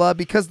 blah blah blah,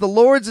 because of the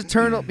Lord's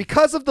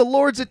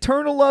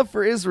eternal love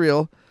for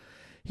Israel,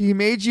 he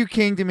made you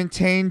king to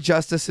maintain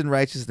justice and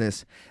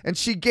righteousness. And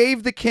she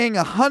gave the king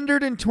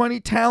 120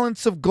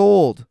 talents of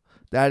gold.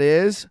 That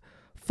is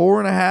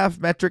 4.5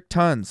 metric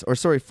tons. Or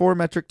sorry, 4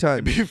 metric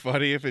tons. It'd be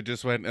funny if it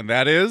just went, and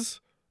that is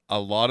a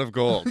lot of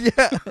gold.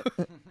 Yeah.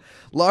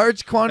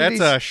 Large quantities.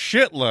 That's a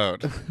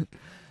shitload.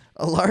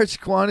 large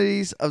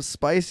quantities of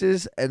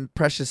spices and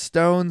precious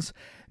stones.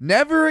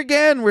 Never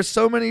again were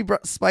so many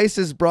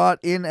spices brought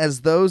in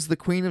as those the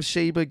Queen of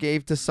Sheba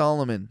gave to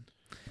Solomon.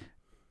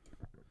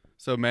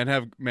 So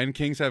men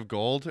kings have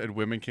gold and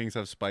women kings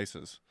have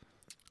spices.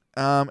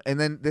 And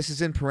then this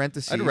is in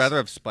parentheses. I'd rather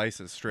have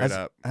spices straight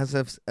up. As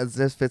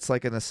if it's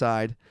like an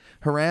aside.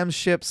 Hiram's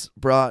ships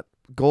brought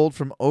gold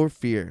from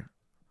Ophir,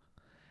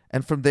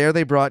 and from there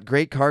they brought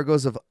great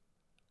cargoes of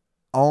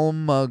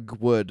almug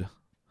wood.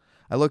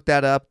 I looked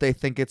that up. They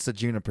think it's a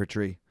juniper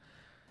tree.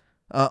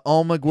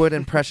 Almug wood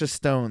and precious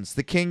stones.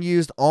 The king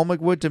used almug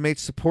wood to make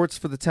supports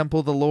for the temple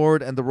of the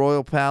Lord and the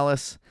royal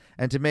palace,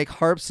 and to make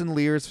harps and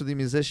lyres for the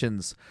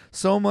musicians.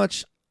 So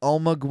much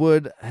almug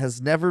wood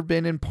has never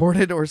been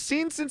imported or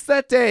seen since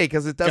that day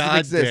because it doesn't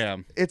exist.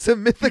 Damn. It's a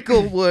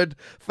mythical wood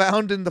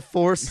found in the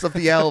forests of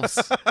the elves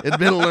in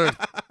Middle Earth.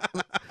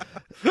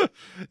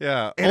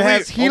 Yeah. It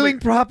has healing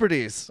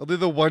properties. Only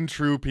the one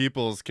true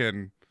peoples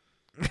can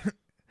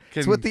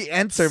It's what the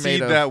Ents are made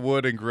seed of. that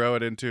wood and grow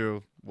it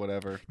into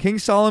whatever. King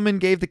Solomon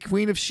gave the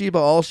Queen of Sheba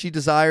all she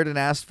desired and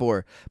asked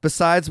for,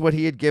 besides what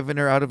he had given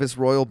her out of his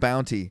royal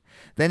bounty.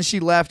 Then she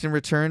left and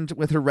returned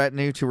with her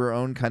retinue to her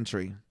own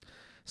country.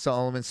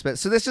 Solomon spent.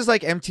 So this is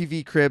like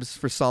MTV Cribs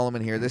for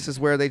Solomon here. This is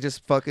where they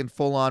just fucking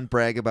full on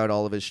brag about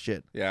all of his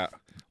shit. Yeah.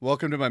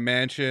 Welcome to my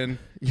mansion.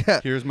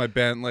 Yeah. Here's my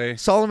Bentley.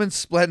 Solomon's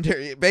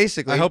splendor,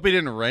 basically. I hope he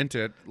didn't rent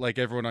it like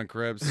everyone on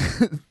Cribs.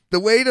 The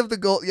weight of the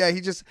gold. Yeah,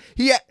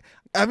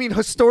 I mean,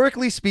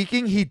 historically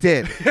speaking, he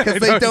did. Because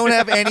they don't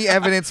have any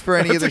evidence for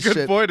any of this shit. That's a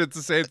good point. It's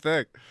the same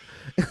thing.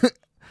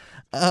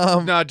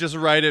 No, just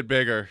write it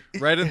bigger.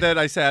 Write it that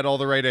I said all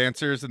the right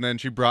answers, and then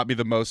she brought me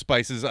the most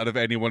spices out of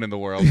anyone in the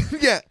world.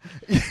 Yeah.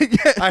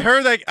 I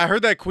heard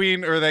that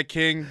queen or that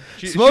king.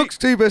 Smokes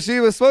Sheba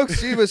Sheba, smokes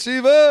Sheba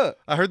Sheba.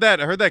 I heard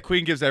that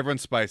queen gives everyone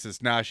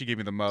spices. Nah, she gave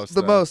me the most.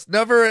 The most.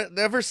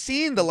 Never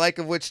seen the like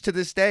of which to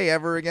this day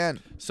ever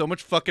again. So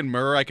much fucking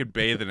myrrh I could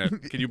bathe in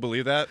it. Can you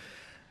believe that?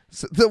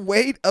 So the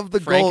weight of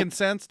the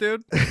frankincense,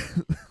 dude.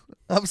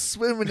 I'm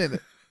swimming in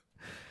it.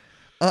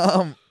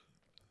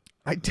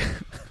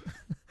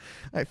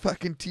 I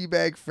fucking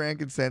teabag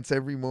frankincense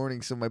every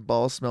morning so my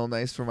balls smell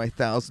nice for my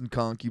 1,000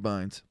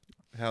 concubines.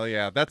 Hell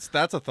yeah. That's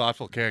a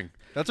thoughtful king.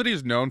 That's what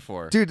he's known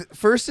for. Dude,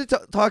 first it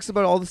talks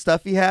about all the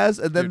stuff he has,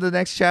 and then the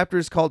next chapter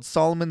is called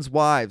Solomon's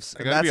Wives.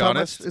 And that's how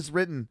much is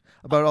written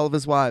about all of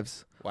his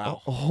wives.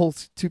 Wow. A whole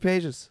 2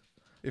 pages.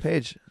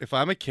 If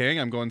I'm a king,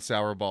 I'm going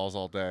sour balls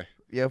all day.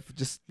 Yeah,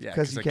 just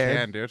because you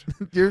can, dude.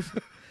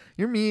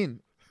 You're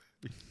mean.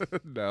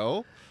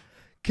 No.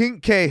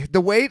 King K,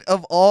 the weight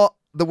of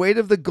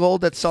the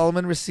gold that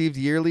Solomon received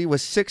yearly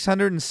was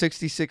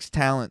 666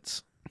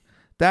 talents.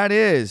 That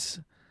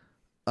is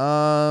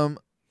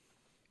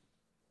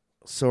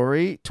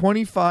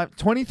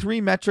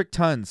 23 metric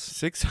tons.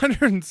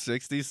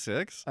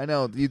 666? I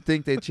know. You'd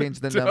think they'd change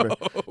the number.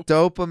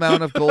 Dope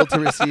amount of gold to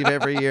receive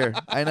every year.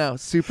 I know.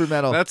 Super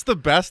metal. That's the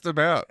best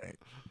amount.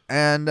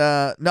 And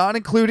not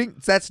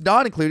including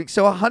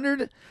so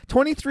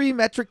 123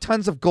 metric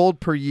tons of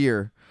gold per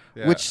year,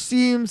 which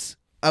seems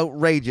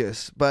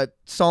outrageous, but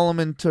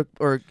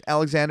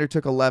Alexander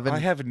took 11. I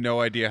have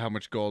no idea how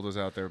much gold was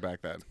out there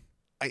back then.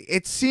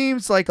 It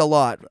seems like a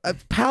lot.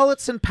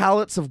 Pallets and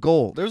pallets of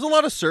gold. There was a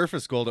lot of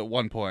surface gold at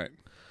one point.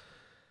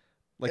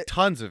 Like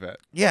tons of it.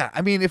 Yeah,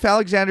 I mean, if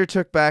Alexander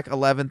took back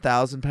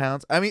 11,000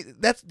 pounds, I mean,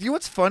 you know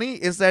what's funny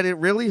is that it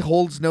really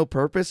holds no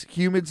purpose.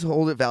 Humans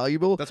hold it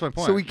valuable. That's my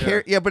point. So we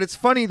carry, but it's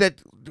funny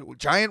that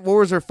giant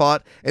wars are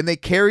fought and they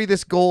carry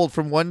this gold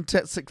from one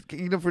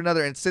kingdom for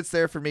another and it sits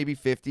there for maybe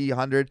 50,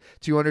 100,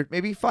 200,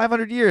 maybe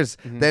 500 years.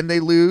 Mm-hmm. Then they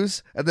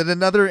lose, and then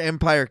another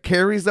empire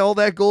carries all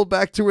that gold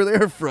back to where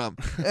they're from.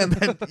 And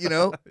then,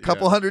 a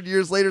couple hundred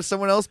years later,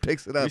 someone else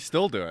picks it up. We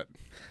still do it.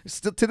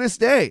 Still to this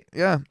day,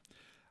 yeah.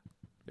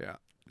 Yeah.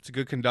 It's a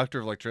good conductor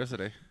of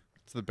electricity.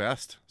 It's the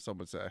best, some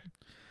would say.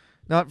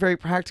 Not very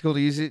practical to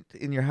use it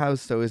in your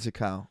house, though, is it,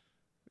 Kyle?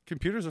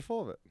 Computers are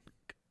full of it.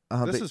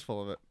 This is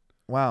full of it.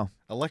 Wow.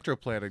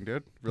 Electroplating,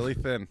 dude. Really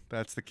thin.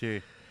 That's the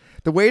key.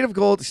 The weight of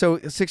gold, so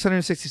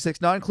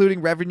 666, not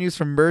including revenues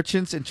from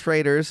merchants and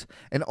traders,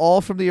 and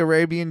all from the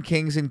Arabian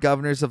kings and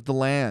governors of the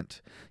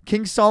land.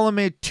 King Solomon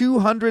made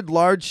 200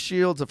 large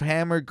shields of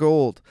hammered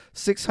gold,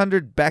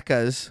 600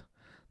 becas,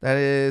 that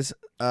is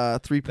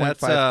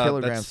 3.5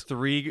 kilograms. That's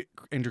 3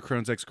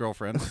 Crohn's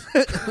ex-girlfriends.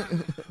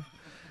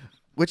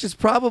 Which is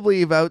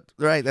probably about,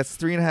 right, that's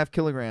 3.5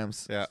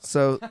 kilograms. Yeah.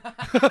 So...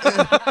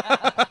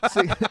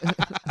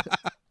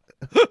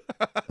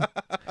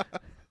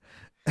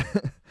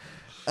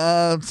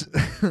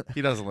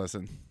 He doesn't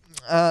listen.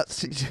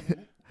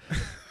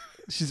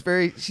 She's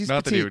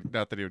not petite.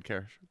 That he would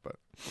care, but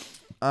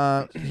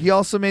he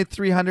also made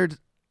 300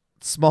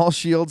 small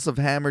shields of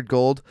hammered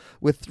gold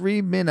with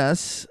 3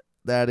 minas.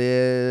 That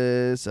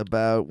is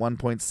about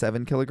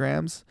 1.7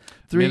 kilograms.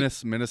 3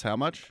 minas how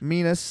much?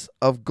 Minas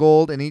of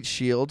gold in each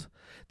shield.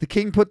 The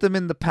king put them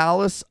in the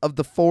palace of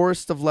the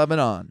forest of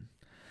Lebanon.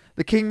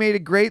 The king made a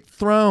great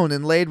throne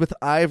inlaid with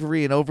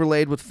ivory and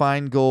overlaid with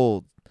fine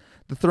gold.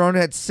 The throne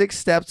had 6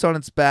 steps on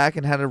its back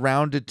and had a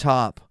rounded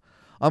top.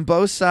 On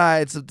both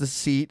sides of the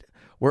seat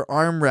were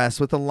armrests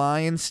with a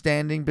lion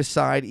standing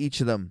beside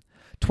each of them.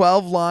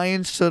 12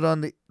 lions stood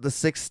on the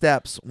 6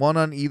 steps, one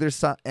on either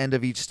end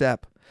of each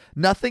step.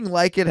 Nothing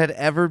like it had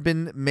ever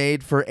been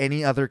made for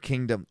any other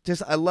kingdom.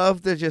 I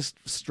love the just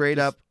straight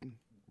up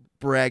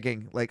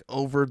bragging, like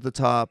over the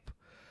top.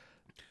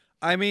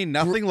 I mean,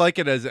 nothing like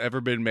it has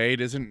ever been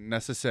made isn't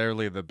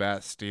necessarily the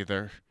best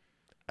either.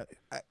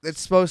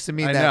 It's supposed to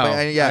mean I that. know,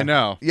 But I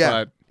know. Yeah,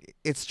 But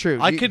it's true.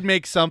 I could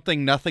make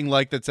something nothing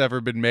like that's ever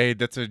been made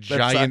that's a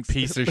giant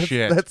piece of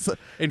shit.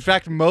 In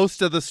fact,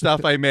 most of the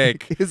stuff I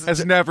make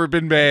has never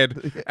been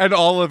made, and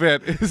all of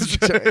it is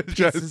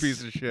just a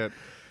piece of shit.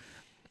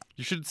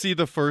 You should see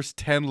the first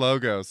 10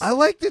 logos. I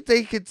like that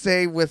they could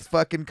say with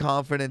fucking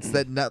confidence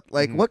that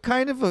what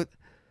kind of a...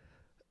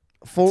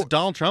 It's a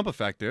Donald Trump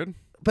effect, dude.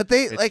 But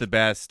It's the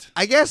best.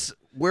 I guess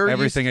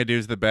everything I do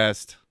is the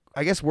best.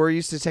 I guess we're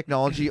used to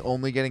technology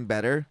only getting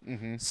better.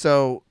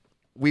 So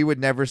we would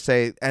never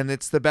say, and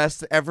it's the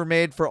best ever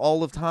made for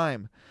all of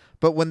time.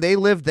 But when they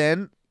lived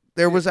then,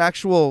 there was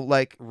actual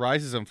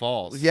rises and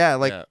falls.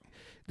 Yeah,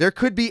 there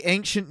could be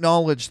ancient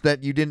knowledge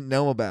that you didn't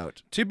know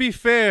about. To be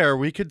fair,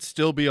 we could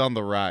still be on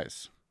the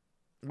rise.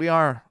 We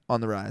are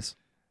on the rise.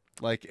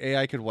 Like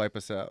AI could wipe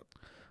us out.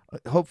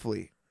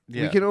 Hopefully.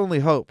 Yeah. We can only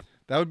hope.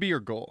 That would be your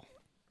goal.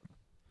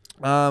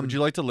 Would you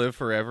like to live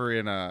forever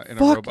in a fuck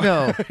robot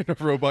no. in a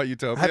robot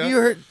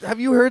utopia? Have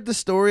you heard the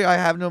story I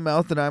have no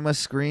mouth and I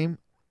must scream?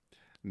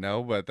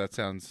 No, but that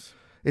sounds...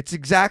 It's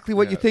exactly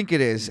what you think it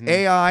is.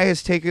 AI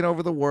has taken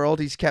over the world.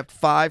 He's kept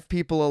 5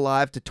 people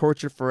alive to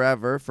torture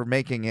forever for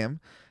making him.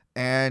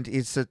 And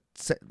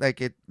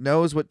it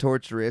knows what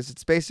torture is.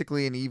 It's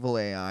basically an evil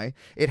AI.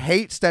 It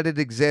hates that it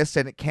exists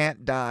and it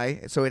can't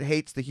die, so it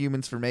hates the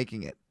humans for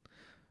making it.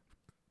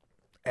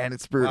 And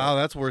it's brutal. Wow,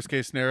 that's worst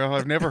case scenario.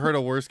 I've never heard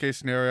a worst case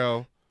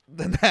scenario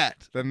than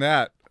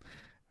that.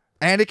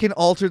 And it can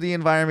alter the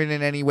environment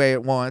in any way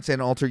it wants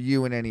and alter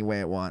you in any way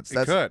it wants.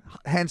 It could.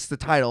 Hence the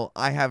title,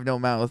 I Have No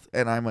Mouth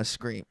and I Must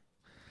Scream.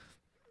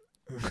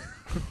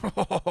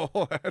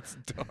 Oh, that's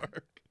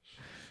dark.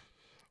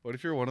 What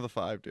if you're one of the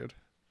 5, dude?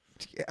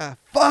 Yeah,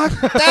 fuck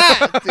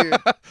that,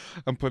 dude.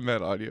 I'm putting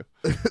that on you.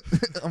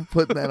 I'm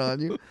putting that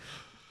on you.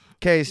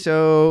 Okay,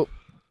 so...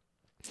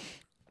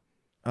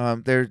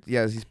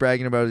 he's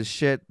bragging about his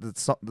shit,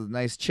 the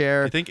nice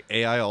chair. You think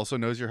AI also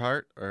knows your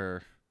heart,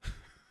 or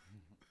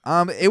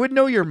it would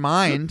know your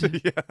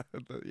mind.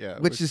 yeah,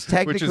 which is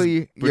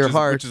technically your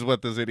heart, which is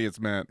what those idiots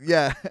meant.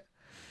 Yeah.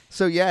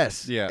 So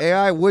yes, yeah,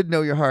 AI would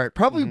know your heart,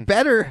 probably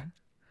better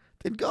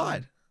than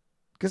God,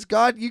 because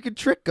God, you can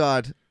trick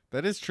God.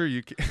 That is true.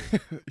 You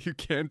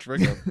can trick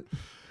him.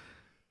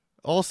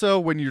 Also,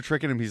 when you're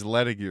tricking him, he's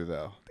letting you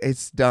though.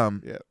 It's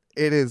dumb. Yeah,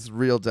 it is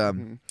real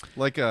dumb.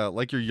 Like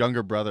your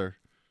younger brother.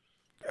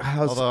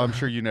 Although I'm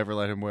sure you never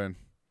let him win.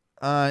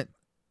 I've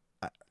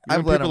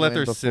let him win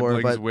their before,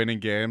 siblings win in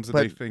games and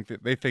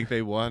they think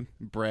they won,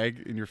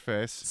 brag in your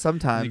face.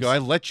 Sometimes and you go, I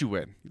let you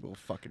win, you little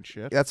fucking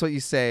shit. That's what you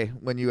say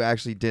when you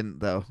actually didn't,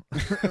 though.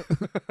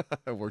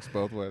 It works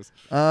both ways.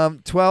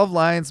 12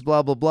 lions,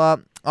 blah blah blah.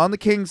 On the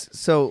kings,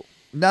 so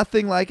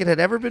nothing like it had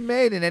ever been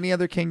made in any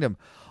other kingdom.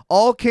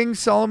 All King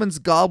Solomon's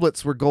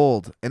goblets were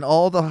gold, and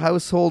all the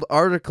household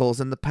articles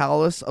in the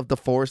palace of the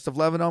Forest of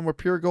Lebanon were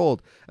pure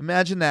gold.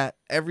 Imagine that.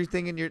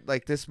 Everything in your,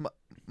 this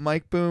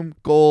mic boom,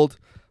 gold,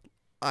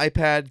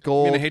 iPad,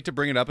 gold. I mean, I hate to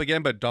bring it up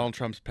again, but Donald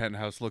Trump's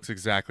penthouse looks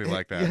exactly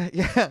like that.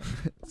 Yeah.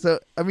 So,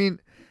 I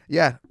mean,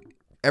 yeah,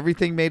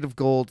 everything made of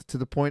gold to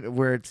the point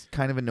where it's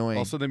kind of annoying.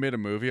 Also, they made a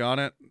movie on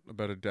it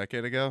about a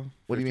decade ago.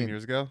 What do you mean? 15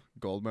 years ago.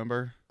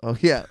 Goldmember. Oh,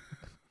 yeah.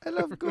 I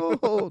love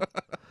gold.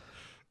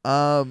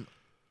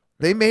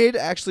 They made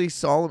actually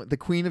Solomon, the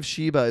Queen of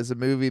Sheba, is a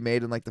movie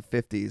made in the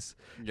 50s.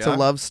 Yeah? It's a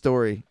love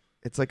story.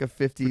 It's like a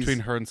 50s between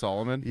her and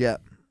Solomon. Yeah.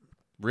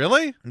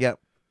 Really? Yep.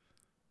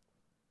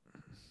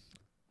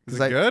 Is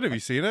it good? Have you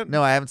seen it?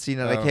 No, I haven't seen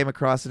it. I came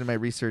across it in my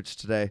research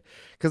today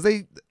because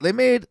they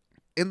made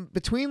in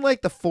between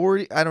the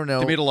 40. I don't know.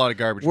 They made a lot of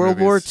garbage. World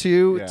movies. War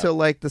II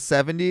to the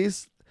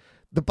 70s.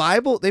 The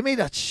Bible. They made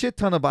a shit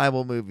ton of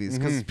Bible movies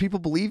because people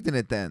believed in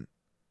it then.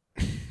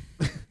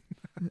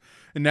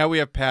 And now we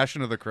have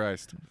Passion of the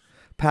Christ.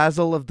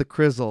 Pazzle of the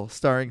Crizzle,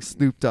 starring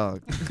Snoop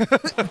Dogg.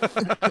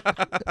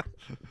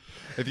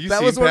 Have you that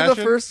seen was one Passion? of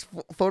the first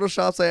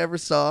photoshops I ever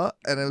saw,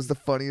 and it was the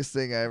funniest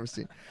thing I ever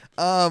seen.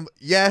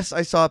 Yes,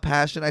 I saw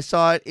Passion. I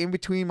saw it in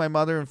between my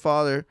mother and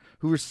father,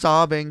 who were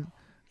sobbing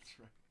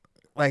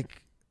a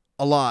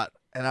lot,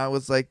 and I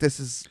was like, "This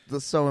is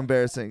so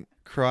embarrassing."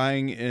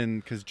 Crying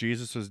because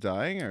Jesus was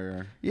dying,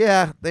 or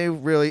yeah, it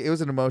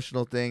was an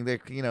emotional thing. They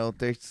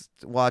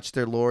watched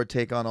their Lord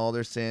take on all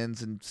their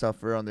sins and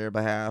suffer on their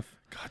behalf.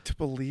 God, to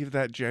believe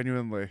that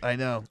genuinely, I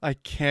know. I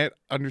can't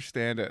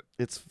understand it.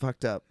 It's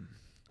fucked up.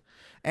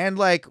 And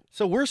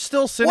so we're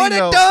still sinning. What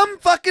a dumb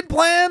fucking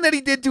plan that he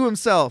did to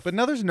himself. But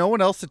now there's no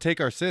one else to take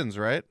our sins,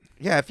 right?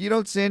 Yeah, if you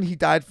don't sin, he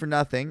died for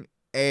nothing.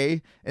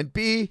 A, and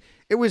B,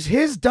 it was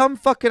his dumb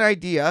fucking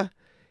idea.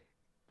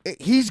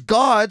 He's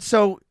God,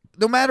 so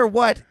no matter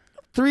what,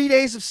 3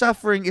 days of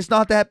suffering is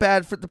not that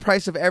bad for the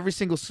price of every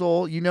single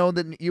soul. You know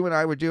that you and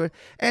I were doing.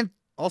 And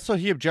also,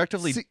 he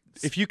objectively,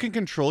 if you can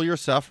control your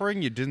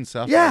suffering, you didn't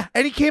suffer. yeah,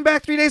 and he came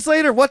back 3 days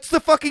later. What's the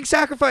fucking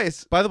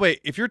sacrifice? By the way,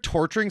 if you're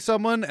torturing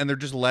someone and they're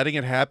just letting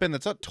it happen,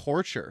 that's not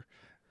torture.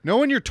 No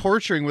one you're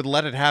torturing would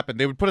let it happen.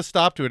 They would put a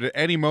stop to it at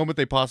any moment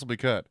they possibly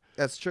could.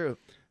 That's true.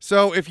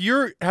 So if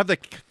you have the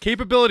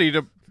capability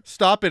to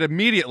stop it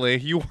immediately,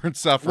 you weren't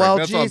suffering. Well,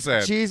 that's all I'm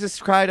saying. Jesus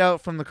cried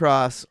out from the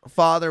cross,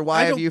 Father,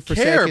 why I have don't you care,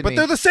 forsaken but me?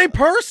 they're the same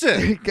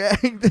person.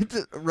 Okay,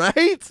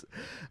 right?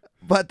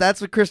 But that's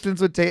what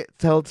Christians would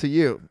tell to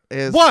you.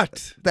 Is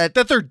What? That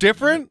they're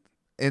different?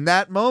 in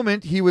that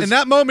moment, he was... In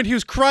that moment, he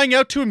was crying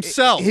out to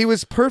himself. He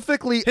was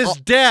perfectly... His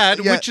dad,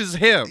 yeah, which is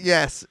him.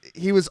 Yes,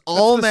 he was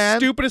all That's the man.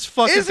 stupidest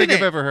fucking thing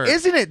I've ever heard.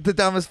 Isn't it the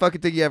dumbest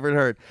fucking thing you ever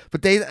heard?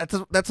 But that's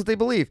what they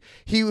believe.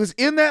 He was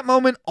in that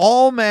moment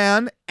all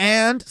man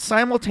and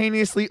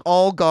simultaneously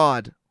all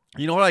God.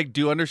 You know what? I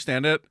do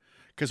understand it.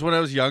 Because when I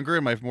was younger,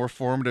 in my more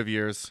formative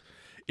years,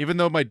 even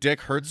though my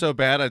dick hurt so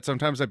bad,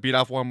 I'd beat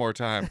off one more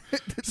time.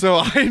 So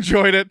I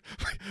enjoyed it.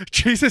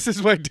 Jesus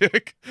is my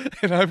dick,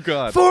 and I'm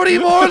God. 40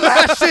 more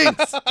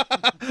lashings!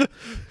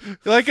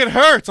 Like, it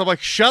hurts. I'm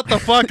like, shut the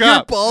fuck Your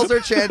up. balls are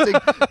chanting,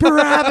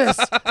 Barabbas!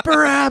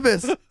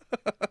 Barabbas!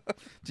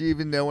 Do you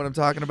even know what I'm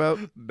talking about?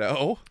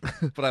 No,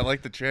 but I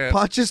like the chant.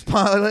 Pontius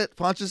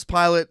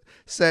Pilate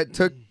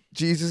took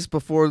Jesus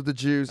before the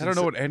Jews. I don't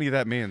know what any of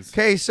that means.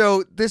 Okay,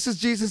 so this is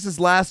Jesus'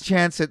 last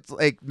chance at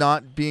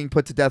not being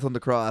put to death on the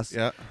cross.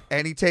 Yeah.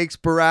 And he takes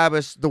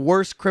Barabbas, the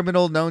worst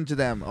criminal known to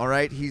them. All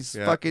right, he's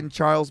fucking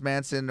Charles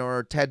Manson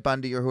or Ted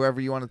Bundy or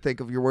whoever you want to think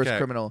of your worst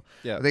criminal.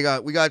 Yeah.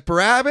 We got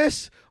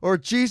Barabbas or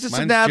Jesus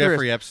of Nazareth.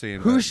 Jeffrey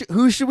Epstein.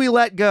 Who should we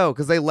let go?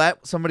 Because they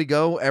let somebody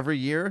go every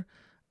year,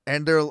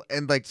 and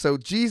so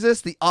Jesus,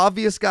 the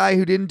obvious guy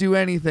who didn't do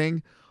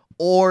anything,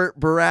 or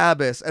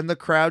Barabbas, and the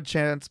crowd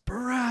chants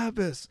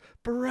Barabbas,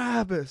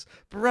 Barabbas,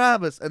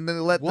 Barabbas, and then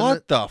they let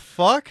what the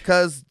fuck?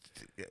 Because,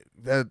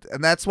 and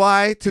that's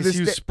why to this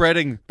day, day,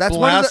 spreading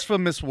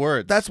blasphemous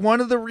words. That's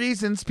one of the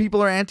reasons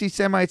people are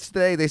anti-Semites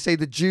today. They say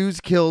the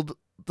Jews killed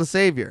the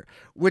Savior,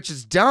 which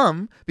is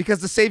dumb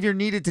because the Savior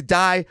needed to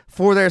die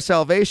for their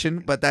salvation,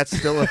 but that's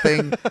still a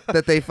thing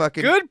that they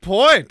fucking. Good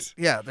point.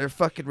 Yeah, they're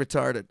fucking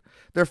retarded.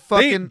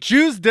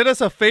 Jews did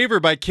us a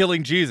favor by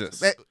killing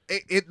Jesus.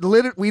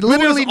 We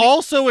literally was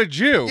also a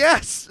Jew.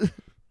 Yes.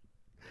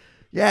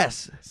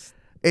 Yes.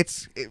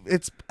 It's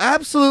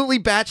absolutely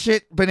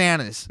batshit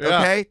bananas.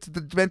 Yeah. Okay, to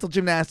the mental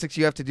gymnastics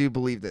you have to do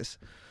believe this.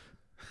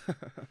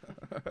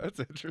 That's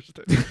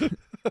interesting.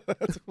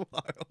 That's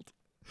wild.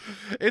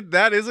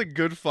 That is a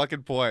good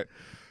fucking point.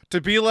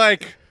 To be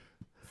like,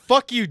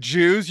 fuck you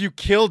Jews, you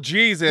killed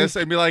Jesus,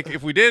 and be like,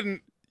 if we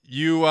didn't,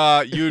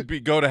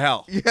 you'd go to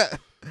hell. Yeah.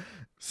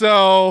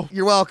 So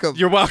you're welcome.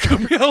 You're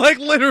welcome. Like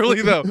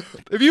literally though.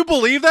 If you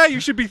believe that,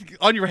 you should be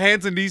on your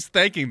hands and knees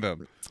thanking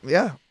them.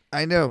 Yeah.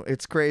 I know,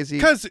 it's crazy.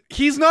 Because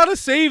he's not a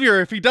savior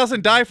if he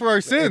doesn't die for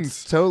our sins.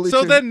 It's totally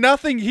so true.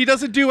 Then he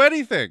doesn't do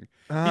anything.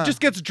 He just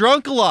gets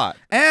drunk a lot.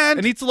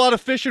 And eats a lot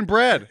of fish and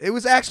bread. It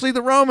was actually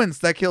the Romans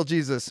that killed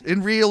Jesus.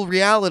 In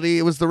reality,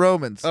 it was the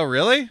Romans. Oh,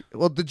 really?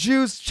 Well, the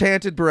Jews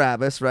chanted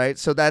Barabbas, right?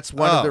 So that's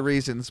one of the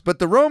reasons. But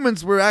the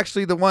Romans were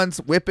actually the ones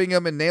whipping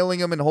him and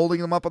nailing him and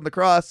holding him up on the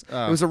cross.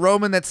 It was a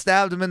Roman that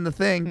stabbed him in the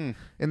thing,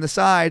 in the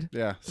side.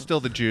 Yeah, still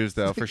the Jews,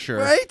 though, for sure.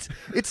 Right?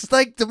 It's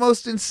like the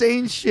most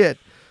insane shit.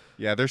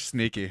 Yeah, they're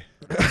sneaky.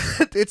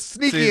 It's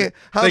sneaky. See,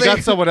 they got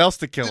someone else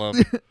to kill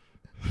him.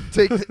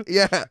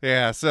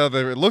 Yeah, so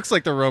it looks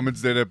like the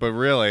Romans did it, but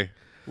really,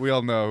 we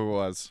all know who it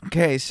was.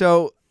 Okay,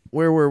 so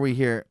where were we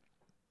here?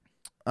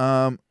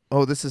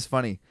 This is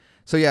funny.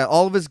 So yeah,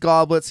 all of his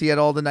goblets, he had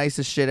all the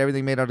nicest shit,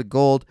 everything made out of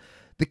gold.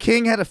 The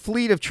king had a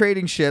fleet of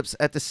trading ships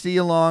at the sea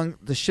along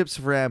the ships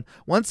of Ram.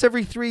 Once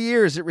every 3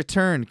 years it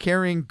returned,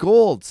 carrying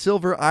gold,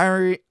 silver,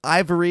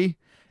 ivory,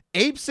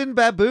 apes, and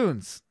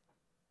baboons.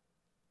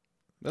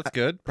 That's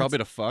good. Probably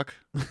to fuck.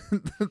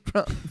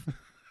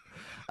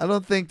 I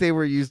don't think they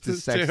were used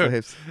as sex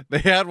slaves. They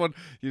had one.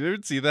 You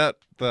didn't see that?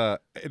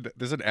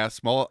 There's a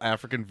small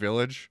African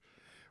village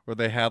where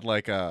they had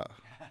like an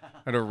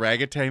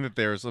orangutan that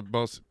there's the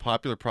most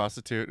popular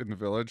prostitute in the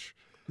village.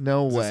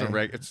 No way.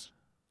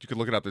 You could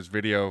look it up. There's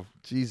video.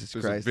 Jesus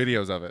Christ.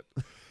 Videos of it.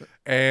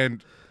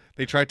 And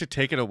they tried to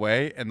take it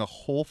away, and the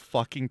whole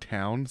fucking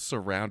town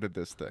surrounded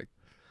this thing,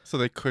 so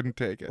they couldn't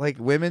take it. Like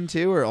women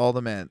too, or all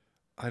the men?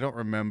 I don't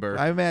remember.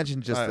 I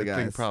imagine just the guys.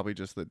 I think probably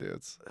just the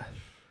dudes.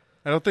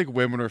 I don't think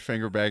women were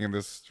finger banging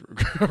this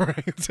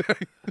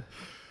orangutan,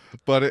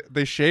 but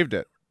they shaved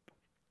it.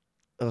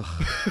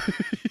 Ugh.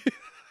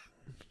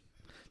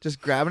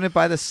 Just grabbing it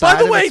by the side.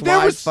 By the way,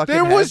 of its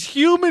there was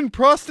human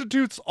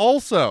prostitutes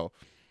also,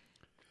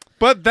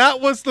 but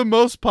that was the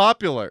most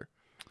popular.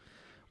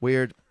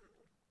 Weird.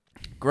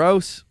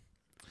 Gross.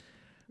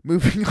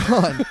 Moving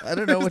on. I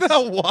don't know what's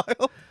that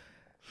wild.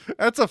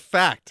 That's a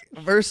fact.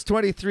 Verse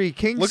 23.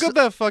 Look up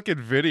that fucking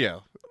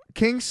video.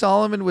 King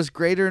Solomon was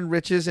greater in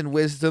riches and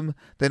wisdom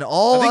than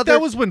all I think other...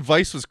 that was when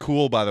Vice was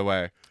cool, by the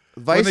way.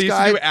 when they used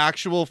to do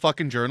actual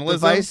fucking The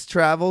journalism. Vice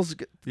Travels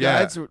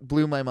guides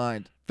blew my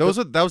mind. That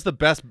was the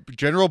best.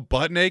 General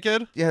Butt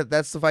Naked. Yeah,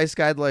 that's the Vice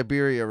Guide to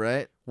Liberia,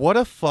 right? What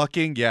a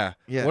fucking Yeah.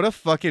 What a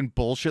fucking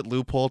bullshit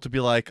loophole to be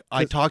like,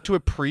 I talked to a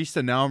priest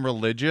and now I'm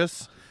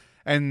religious,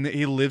 and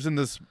he lives in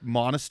this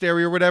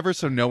monastery or whatever,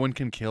 so no one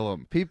can kill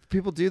him.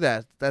 People do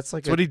that. That's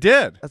like That's what he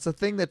did. That's a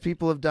thing that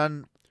people have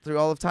done through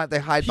all of time. They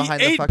hide He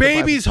behind ate the fucking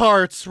babies'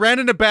 hearts, ran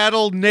into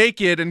battle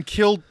naked, and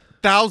killed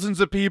thousands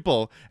of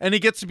people. And he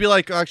gets to be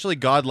like, actually,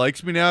 God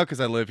likes me now because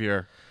I live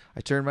here.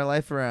 I turned my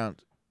life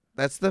around.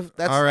 That's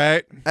all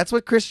right. That's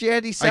what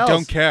Christianity sells. I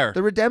don't care.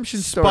 The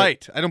redemption story.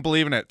 Spite. I don't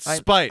believe in it.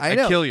 Spite. I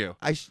know. I kill you.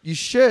 You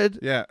should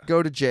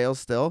go to jail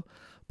still,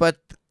 but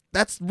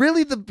that's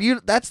really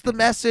that's the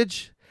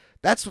message.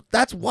 That's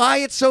why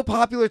it's so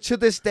popular to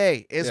this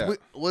day.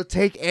 We'll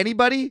take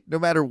anybody, no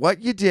matter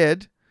what you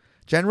did.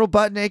 General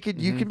Butt Naked,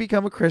 you can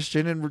become a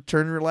Christian and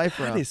turn your life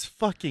around. That is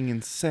fucking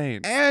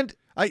insane. And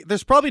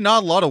there's probably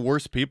not a lot of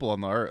worse people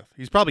on the earth.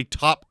 He's probably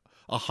top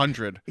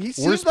 100 he worst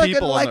seems like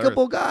people a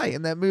likable guy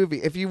in that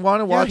movie. If you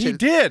want to watch he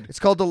did. It's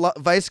called The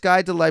Vice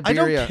Guide to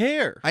Liberia. I don't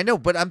care. I know,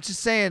 but I'm just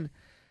saying.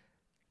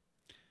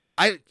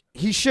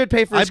 He should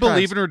pay for his I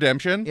believe crimes. in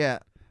redemption. Yeah,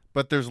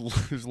 but there's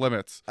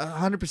limits.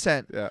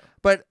 100%. Yeah,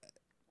 but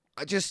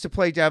just to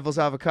play devil's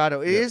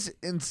avocado,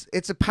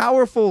 it's a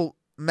powerful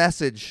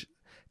message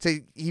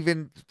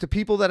to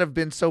people that have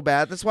been so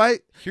bad. That's why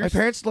my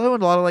parents know a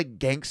lot of like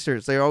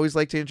gangsters. They always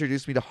like to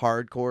introduce me to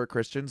hardcore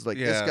Christians. Like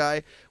this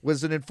guy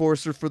was an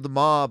enforcer for the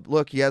mob.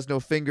 Look, he has no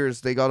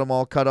fingers. They got him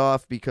all cut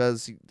off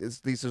because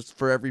these are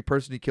for every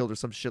person he killed or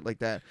some shit like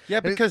that. Yeah,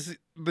 because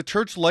the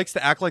church likes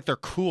to act like they're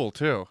cool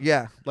too.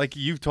 Yeah, like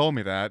you've told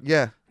me that.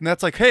 Yeah. And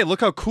that's like, hey,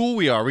 look how cool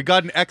we are. We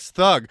got an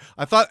ex-thug.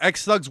 I thought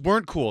ex-thugs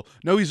weren't cool.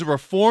 No, he's a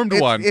reformed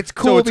one. It's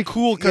cool. So it's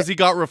cool because he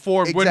got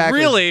reformed. Exactly. When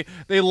really,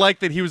 they like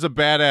that he was a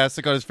badass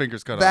that got his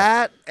fingers cut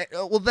off.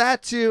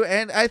 That too.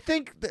 And I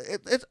think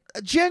it's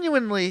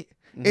genuinely,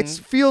 it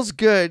feels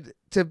good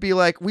to be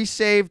like, we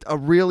saved a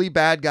really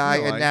bad guy,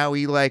 and now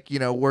he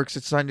works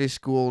at Sunday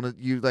school, and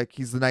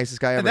he's the nicest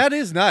guy ever. And that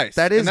is nice.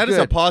 That is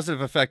a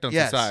positive effect on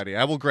Yes. society.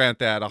 I will grant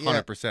that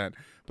 100%.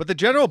 But the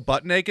general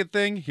butt naked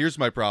thing, here's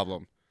my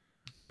problem.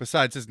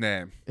 Besides his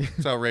name,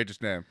 his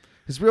outrageous name.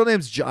 His real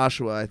name's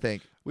Joshua, I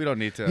think. We don't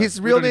need to. Need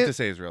to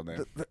say his real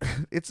name.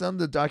 It's on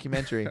the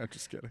documentary. I'm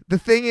just kidding. The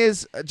thing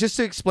is, just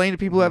to explain to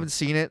people who haven't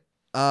seen it,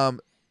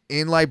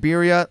 in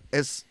Liberia,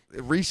 as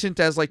recent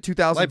as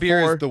 2004.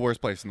 Liberia is the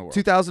worst place in the world.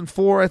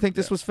 2004, I think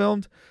this was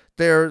filmed.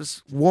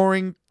 There's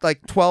warring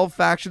 12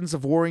 factions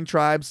of warring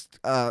tribes.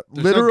 There's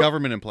no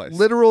government in place.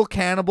 Literal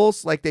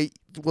cannibals. They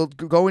will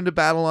go into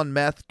battle on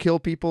meth, kill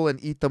people,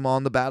 and eat them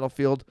on the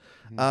battlefield.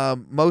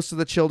 Most of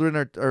the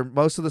children or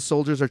most of the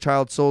soldiers are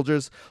child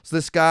soldiers. So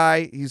this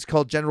guy, he's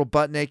called General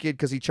Butt Naked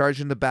because he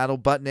charged into battle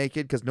butt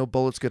naked because no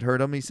bullets could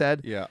hurt him, he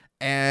said. Yeah.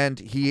 And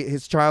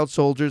his child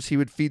soldiers, he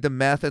would feed them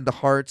meth and the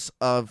hearts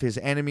of his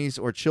enemies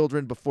or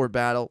children before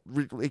battle.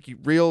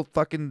 Real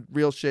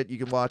shit. You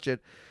can watch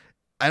it.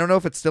 I don't know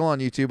if it's still on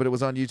YouTube, but it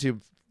was on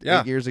YouTube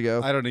 8 years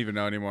ago. I don't even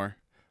know anymore.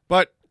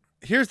 But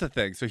here's the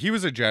thing. So he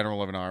was a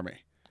general of an army.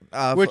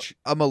 A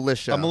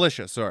militia. A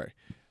militia, sorry.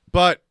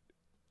 But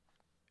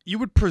you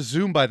would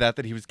presume by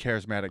that he was a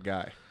charismatic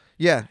guy.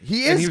 Yeah,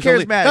 he is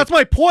charismatic. That's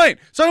my point.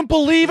 So I don't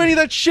believe any of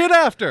that shit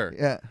after.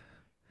 Yeah.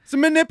 It's a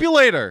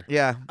manipulator.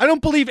 Yeah. I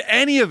don't believe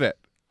any of it.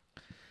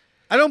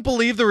 I don't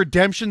believe the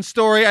redemption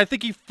story. I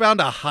think he found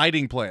a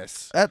hiding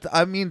place.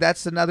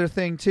 That's another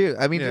thing too.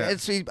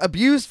 It's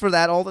abused for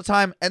that all the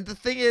time. And the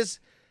thing is,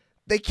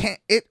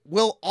 it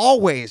will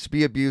always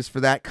be abused for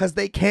that because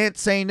they can't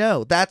say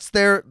no. That's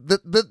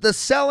the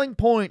selling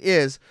point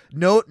is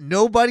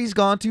nobody's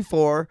gone too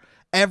far.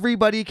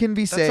 Everybody can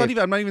be saved.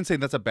 I'm not even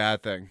saying that's a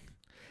bad thing.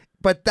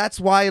 But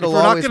that's why it'll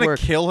always work. If we're not going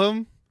to kill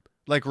him,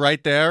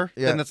 right there,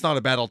 then that's not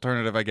a bad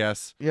alternative, I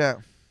guess. Yeah.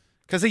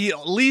 Because he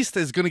at least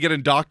is going to get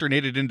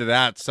indoctrinated into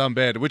that some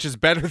bit, which is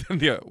better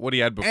than what he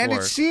had before. And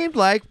it seemed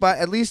like, but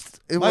at least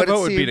my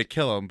vote would be to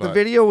kill him. But the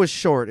video was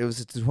short; it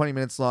was 20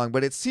 minutes long.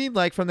 But it seemed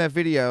like from that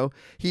video,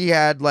 he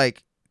had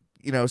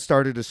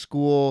started a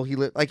school.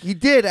 He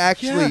did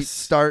actually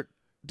start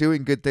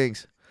doing good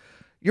things.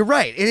 You're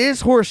right; it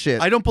is horseshit.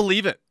 I don't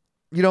believe it.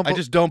 You don't. I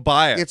just don't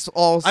buy it. It's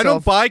all. I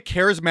don't buy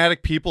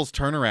charismatic people's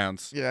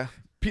turnarounds. Yeah,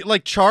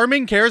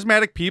 charming,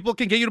 charismatic people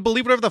can get you to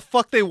believe whatever the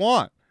fuck they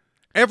want.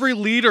 Every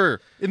leader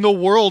in the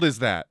world is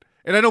that,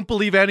 and I don't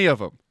believe any of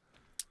them.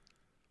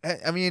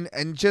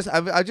 I'm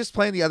just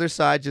playing the other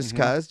side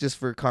just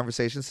for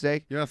conversation's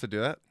sake. You don't have to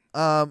do that.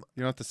 You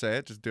don't have to say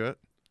it. Just do it.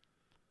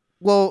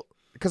 Well,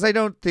 because I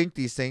don't think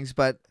these things,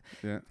 but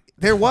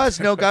there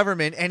was no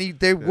government, and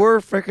they were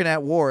freaking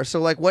at war.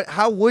 So,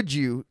 how would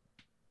you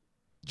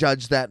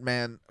judge that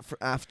man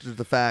after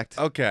the fact?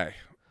 Okay.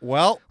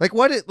 Well,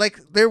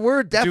 there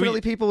were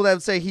definitely people that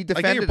would say he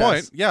defended I get your point.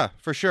 us. Yeah,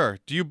 for sure.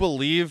 Do you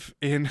believe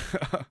in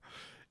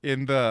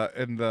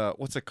the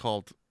what's it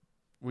called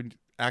when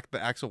the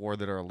acts of war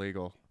that are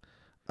illegal?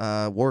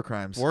 War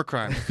crimes. War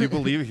crimes. Do you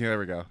believe? There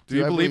we go. Do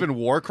you I believe in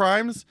war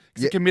crimes?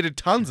 Because he committed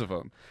tons of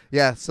them.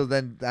 Yeah. So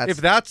then If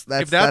that's the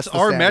our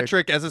standard.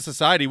 metric as a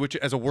society, which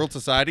as a world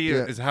society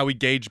is how we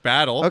gauge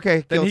battle.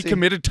 Okay, then guilty. he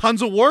committed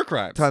tons of war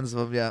crimes. Tons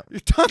of them. Yeah.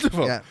 Tons of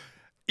them. Yeah.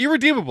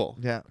 Irredeemable.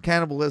 Yeah.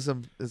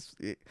 Cannibalism is,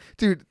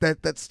 dude.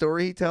 That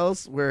story he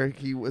tells where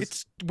he was.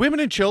 It's women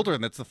and children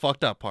that's the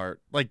fucked up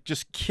part. Like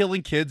just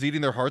killing kids,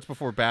 eating their hearts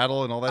before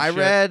battle, and all that. I shit.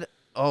 read.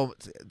 Oh,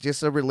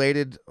 just a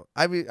related.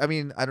 I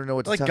mean, I don't know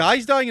what to Like tell.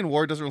 guys dying in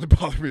war doesn't really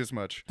bother me as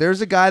much.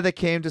 There's a guy that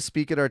came to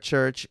speak at our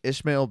church,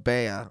 Ishmael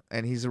Bea,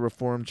 and he's a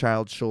reformed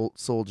child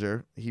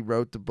soldier. He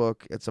wrote the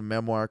book. It's a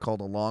memoir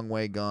called A Long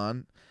Way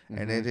Gone,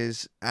 and it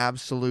is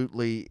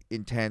absolutely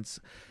intense.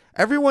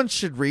 Everyone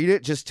should read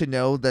it just to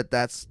know that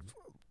that's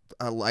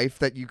a life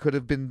that you could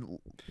have been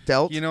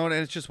dealt. You know, and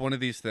it's just one of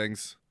these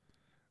things.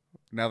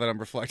 Now that I'm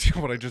reflecting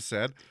on what I just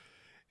said,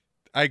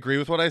 I agree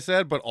with what I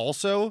said, but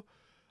also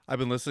I've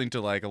been listening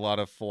to like a lot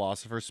of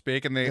philosophers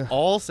speak, and they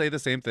all say the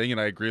same thing, and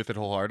I agree with it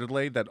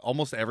wholeheartedly, that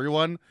almost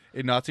everyone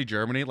in Nazi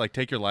Germany, like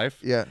take your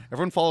life,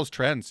 everyone follows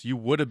trends. You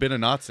would have been a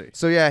Nazi.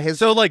 So yeah,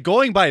 so like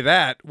going by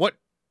that, what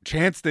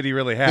chance did he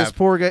really have? This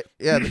poor guy,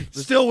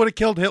 still would have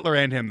killed Hitler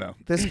and him though.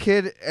 This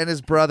kid and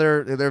his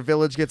brother, their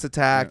village gets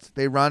attacked.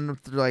 They run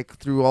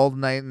through all the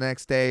night. The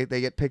next day,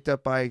 they get picked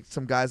up by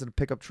some guys in a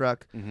pickup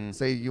truck.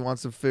 Say, "You want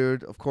some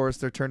food?" Of course,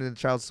 they're turned into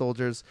child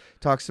soldiers.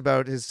 Talks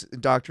about his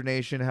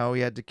indoctrination, how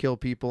he had to kill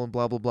people, and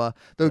blah blah blah.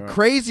 The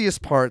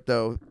craziest part,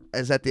 though,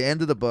 is at the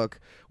end of the book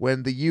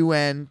when the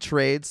UN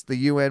trades. The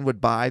UN would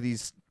buy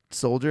these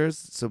soldiers.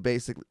 So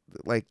basically,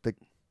 like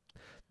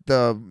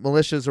the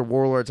militias or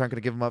warlords aren't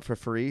going to give them up for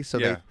free,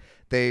 so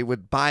they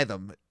would buy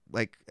them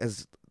like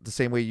as the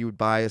same way you would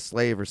buy a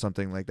slave or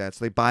something like that.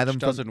 So they buy them.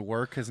 Which doesn't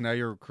work because now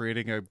you're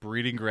creating a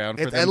breeding ground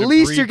for them. At to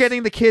least breed. you're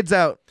getting the kids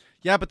out.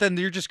 Yeah, but then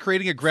you're just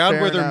creating a ground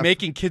Fair where they're enough.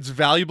 making kids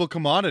valuable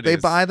commodities. They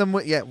buy them.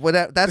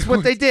 That's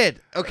what they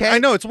did. Okay, I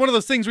know it's one of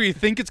those things where you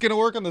think it's going to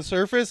work on the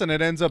surface and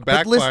it ends up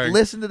but backfiring.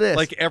 listen to this.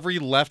 Like every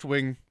left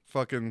wing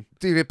fucking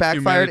dude, it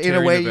backfired in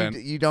a way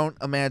humanitarian you don't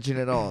imagine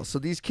at all. So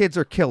these kids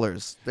are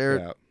killers.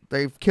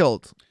 They've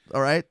killed.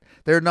 All right,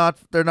 they're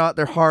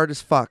hard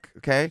as fuck.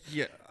 Okay,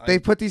 yeah. They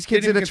put these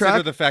kids in a truck.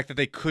 Consider the fact that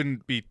they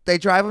couldn't be. They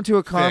drive them to a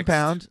fixed.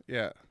 compound.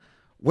 Yeah.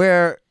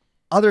 Where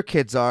other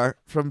kids are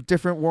from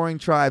different warring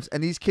tribes,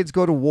 and these kids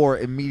go to war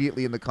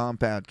immediately in the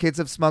compound. Kids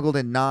have smuggled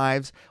in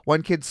knives.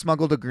 One kid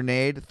smuggled a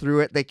grenade, threw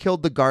it. They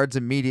killed the guards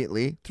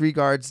immediately. 3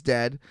 guards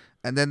dead.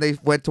 And then they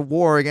went to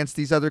war against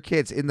these other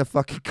kids in the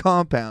fucking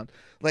compound.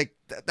 Like,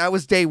 that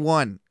was day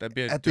one. That'd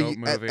be a dope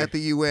movie. At the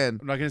UN.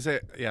 I'm not going to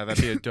say, yeah,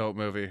 that'd be a dope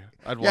movie.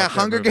 I'd watch that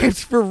Hunger movie.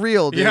 Games for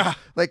real, dude. Yeah.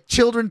 Like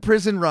children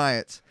prison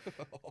riots.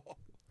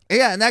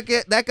 Yeah, and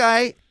that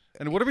guy.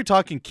 And what are we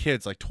talking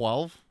kids? Like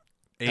 12?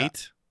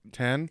 8?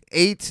 10?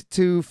 8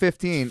 to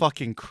 15.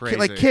 Fucking crazy.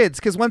 Like kids,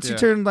 because once you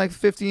turn like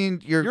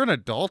 15, you're an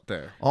adult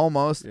there.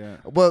 Almost. Yeah.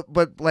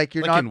 But like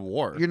you're like not in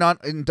war. You're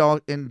not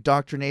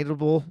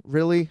indoctrinatable,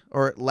 really,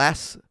 or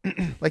less.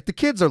 Like the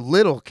kids are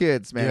little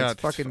kids, man. Yeah,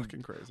 it's fucking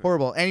crazy.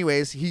 horrible.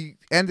 Anyways, he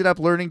ended up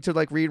learning to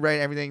like read, write,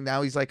 everything.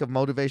 Now he's like a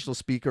motivational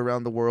speaker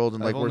around the world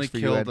and I've like only works for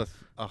killed UN.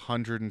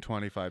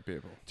 125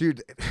 people.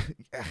 Dude,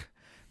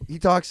 he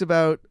talks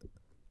about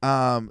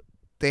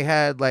they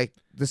had like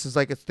this is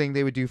like a thing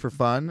they would do for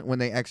fun when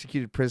they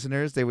executed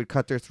prisoners. They would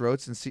cut their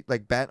throats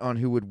and bet on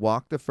who would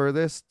walk the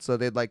furthest. So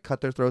they'd like cut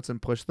their throats and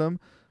push them,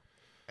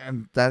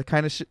 and that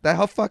kind of shit. That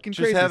how fucking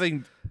Just crazy.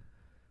 having.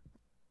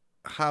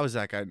 How is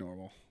that guy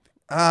normal?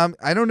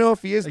 I don't know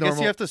if he is normal. I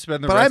guess you have to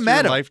spend the but rest I of met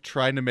your him. life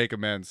trying to make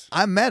amends.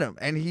 I met him,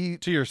 and he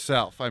to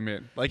yourself. I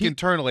mean, like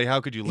internally, how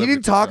could you live? He didn't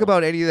with talk yourself?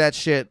 about any of that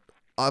shit.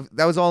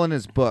 That was all in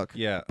his book.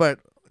 Yeah, but.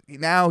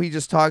 Now he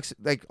just talks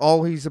like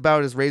all he's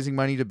about is raising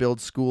money to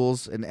build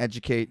schools and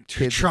educate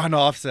kids. Trying to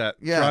offset.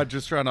 Yeah.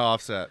 Just trying to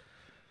offset.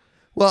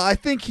 Well, I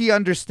think he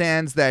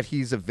understands that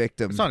he's a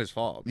victim. It's not his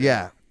fault.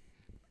 Yeah.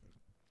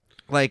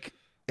 Like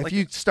if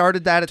you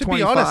started that at 25.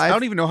 To be honest, I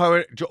don't even know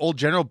how old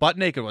General Butt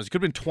Naked was. He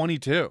could have been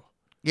 22.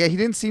 Yeah, he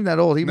didn't seem that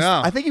old. He was,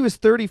 I think he was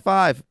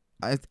 35.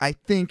 I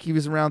think he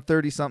was around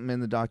 30-something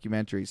in the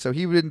documentary. So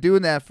he'd been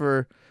doing that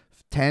for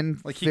 10,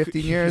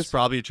 15 years. He's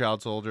probably a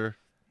child soldier.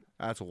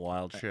 That's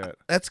wild shit.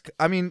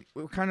 I mean,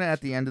 we're kind of at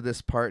the end of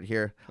this part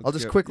here. I'll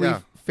just quickly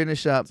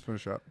finish up. Let's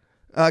finish up.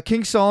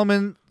 King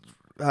Solomon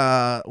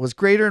was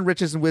greater in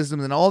riches and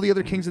wisdom than all the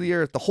other kings of the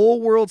earth. The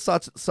whole world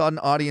sought an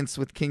audience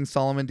with King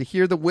Solomon to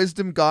hear the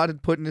wisdom God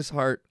had put in his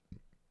heart.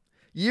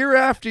 Year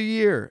after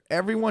year,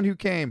 everyone who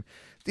came.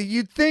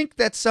 You'd think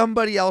that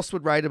somebody else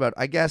would write about it.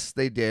 I guess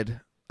they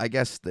did. I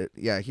guess that,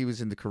 he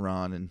was in the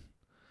Quran and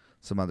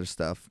some other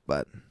stuff.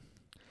 But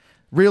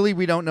really,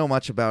 we don't know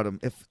much about him.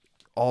 If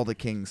all the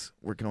kings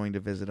were going to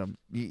visit him.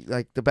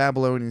 Like the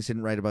Babylonians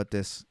didn't write about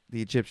this.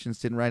 The Egyptians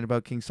didn't write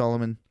about King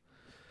Solomon.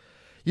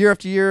 Year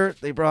after year,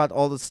 they brought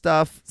all the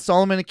stuff.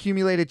 Solomon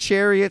accumulated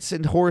chariots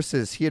and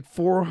horses. He had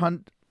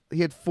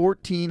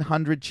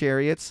 1,400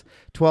 chariots,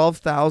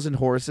 12,000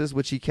 horses,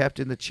 which he kept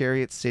in the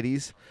chariot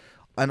cities.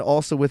 and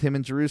also with him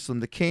in Jerusalem.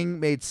 The king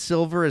made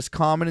silver as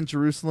common in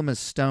Jerusalem as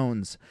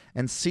stones,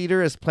 and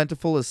cedar as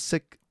plentiful as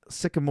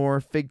sycamore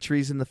fig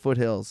trees in the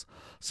foothills.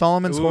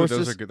 Solomon's horses.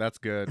 Those are good. That's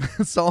good.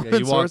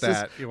 Solomon's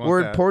horses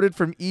were imported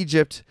from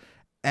Egypt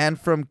and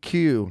from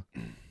Q.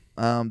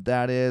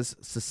 That is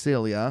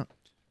Sicilia.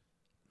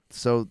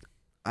 So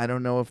I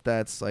don't know if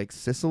that's like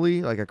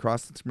Sicily, like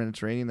across the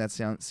Mediterranean. That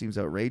seems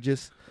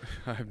outrageous.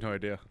 I have no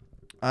idea.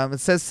 It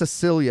says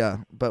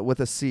Sicilia, but with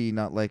a C,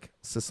 not like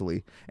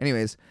Sicily.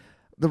 Anyways,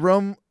 the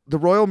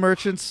royal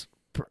merchants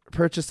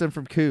purchased them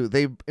from Ku.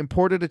 They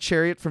imported a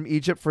chariot from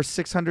Egypt for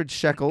 600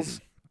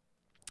 shekels.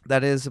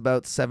 That is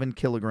about 7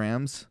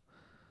 kilograms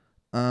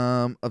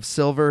of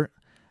silver,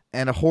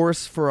 and a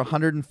horse for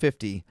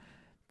 150.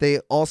 They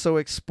also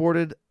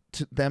exported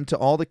them to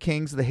all the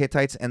kings of the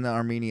Hittites and the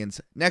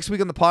Armenians. Next week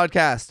on the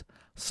podcast,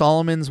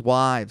 Solomon's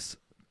wives.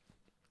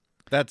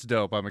 That's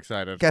dope. I'm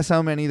excited. Guess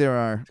how many there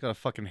are? He's got a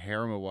fucking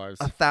harem of wives.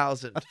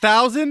 1,000.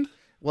 1,000?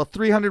 Well,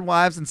 300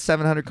 wives and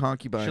 700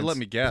 concubines. Should let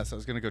me guess. I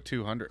was gonna go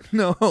 200.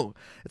 No,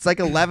 it's like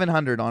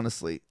 1,100.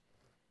 Honestly,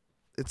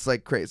 it's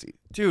like crazy.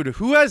 Dude,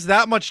 who has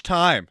that much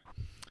time?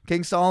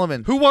 King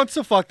Solomon. Who wants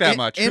to fuck that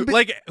much?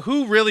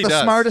 Who really does?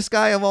 The smartest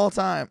guy of all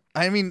time.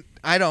 I mean,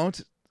 I don't.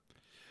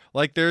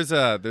 Like, there's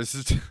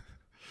this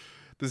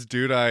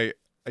dude I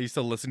used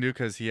to listen to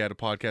because he had a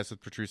podcast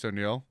with Patrice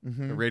O'Neill,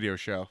 a radio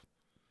show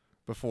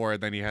before,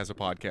 and then he has a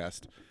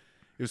podcast.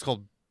 It was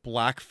called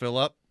Black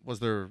Phillip, was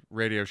their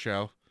radio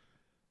show.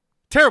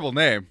 Terrible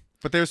name,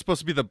 but they were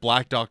supposed to be the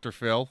Black Dr.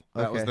 Phil.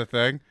 That was the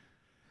thing.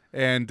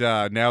 And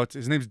now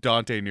his name's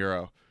Dante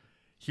Nero.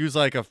 He was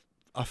like a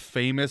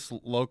famous,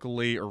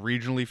 locally or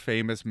regionally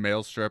famous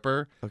male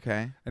stripper.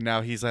 Okay. And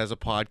now he has a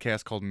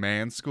podcast called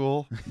Man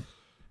School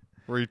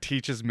where he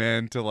teaches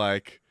men to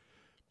like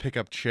pick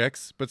up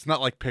chicks, but it's not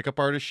like pickup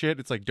artist shit.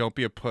 It's like, don't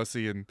be a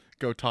pussy and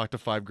go talk to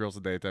 5 girls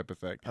a day type of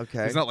thing.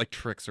 Okay. It's not like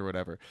tricks or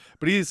whatever.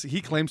 But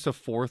he claims to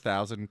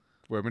 4,000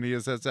 women he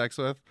has had sex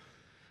with.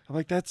 I'm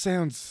like, that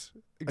sounds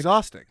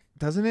exhausting.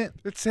 Doesn't it?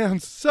 It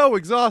sounds so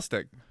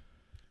exhausting.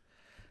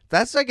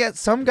 That's I get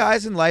some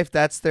guys in life.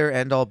 That's their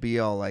end all be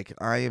all. Like,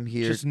 I am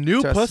here Just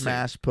new to pussy.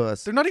 smash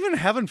puss. They're not even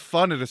having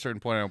fun at a certain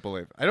point. I don't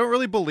believe. I don't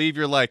really believe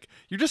you're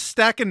just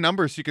stacking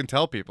numbers so you can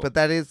tell people. But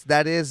that is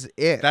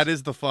it. That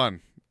is the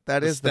fun.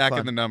 That is stacking the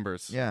fun. the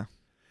numbers. Yeah.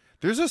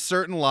 There's a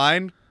certain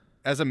line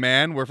as a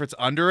man where if it's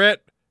under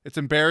it, it's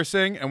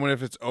embarrassing, and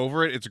if it's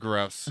over it, it's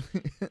gross.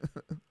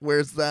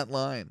 Where's that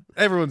line?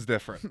 Everyone's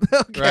different,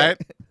 Okay. right?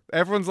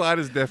 Everyone's line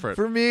is different.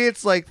 For me,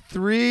 it's like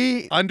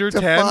 3 Under to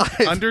 10,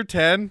 5. under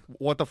 10.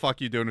 What the fuck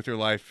are you doing with your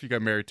life? You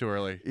got married too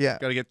early. Yeah.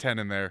 Got to get 10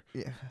 in there.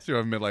 Yeah. So you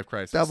have a midlife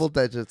crisis. Double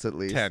digits at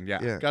least. 10.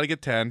 Yeah. Got to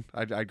get 10.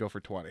 I'd go for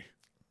 20.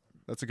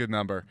 That's a good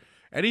number.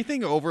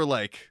 Anything over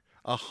like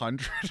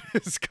 100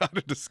 is kind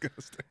of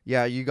disgusting.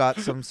 Yeah, you got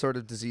some sort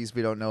of disease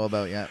we don't know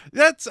about yet.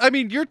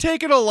 You're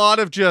taking a lot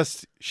of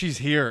just, she's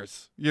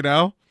here's, you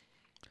know?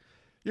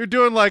 You're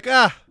doing like,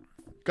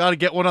 got to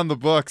get one on the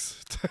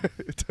books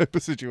type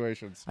of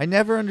situations. I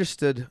never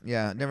understood.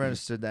 Yeah, never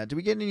understood that. Did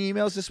we get any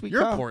emails this week?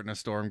 You're Kyle? a port in a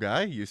storm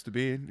guy. You used to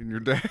be in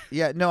your day.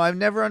 Yeah, no, I've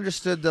never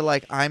understood the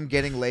like I'm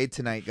getting laid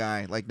tonight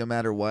guy. Like no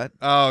matter what.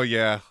 Oh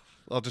yeah,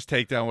 I'll just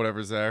take down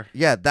whatever's there.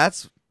 Yeah,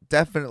 that's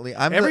definitely.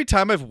 Every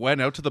time I've went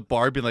out to the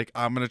bar, being like,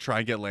 I'm gonna try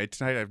and get laid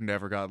tonight. I've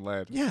never gotten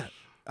laid. Yeah,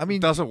 I mean,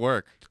 it doesn't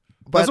work.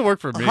 But doesn't work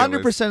for me.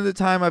 100% of the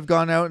time I've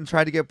gone out and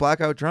tried to get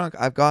blackout drunk,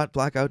 I've got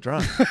blackout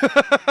drunk.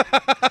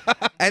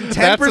 And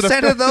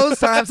 10% of those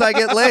times I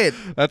get laid.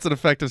 That's an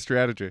effective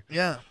strategy.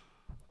 Yeah.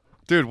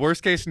 Dude,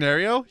 worst case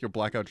scenario, you're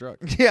blackout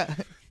drunk. Yeah.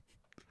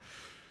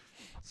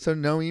 So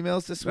no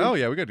emails this week? Oh,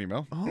 yeah, we got an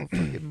email. Oh,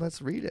 fucking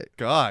let's read it.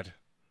 God.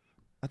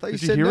 I thought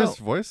Did you you said hear no. his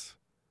voice?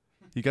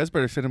 You guys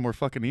better send him more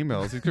fucking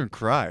emails. He's going to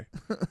cry.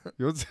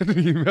 You want to send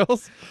him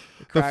emails?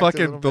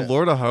 The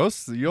Lord of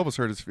Hosts? You almost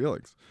hurt his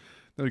feelings.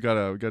 Then we got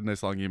a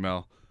nice long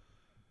email.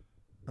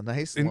 A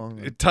nice long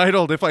one.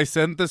 Titled, if I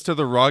send this to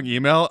the wrong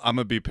email, I'm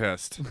going to be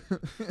pissed.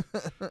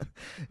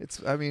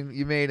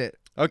 You made it.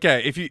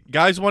 Okay, if you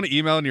guys want to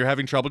email and you're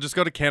having trouble, just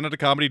go to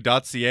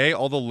canadacomedy.ca.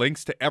 All the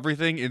links to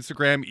everything,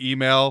 Instagram,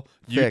 email,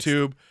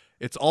 YouTube,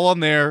 it's all on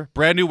there.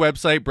 Brand new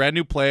website, brand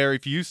new player.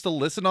 If you used to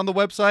listen on the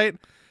website,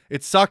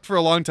 it sucked for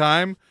a long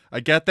time.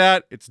 I get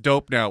that. It's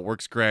dope now. It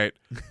works great.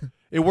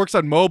 It works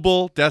on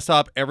mobile,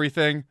 desktop,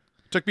 everything.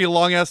 Took me a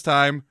long-ass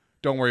time.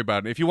 Don't worry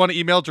about it. If you want to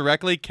email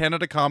directly,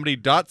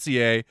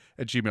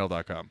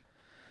 canadacomedy.ca@gmail.com.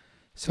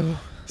 So,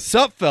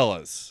 sup,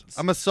 fellas?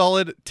 I'm a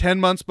solid 10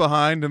 months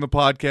behind in the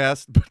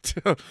podcast,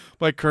 but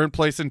my current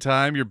place in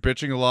time, you're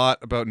bitching a lot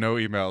about no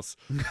emails.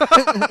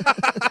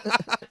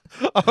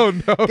 Oh,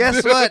 no.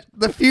 Guess what?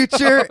 The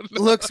future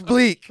looks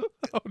bleak.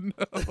 Oh, no.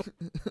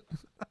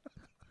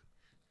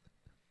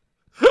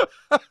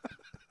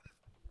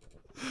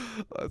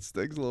 That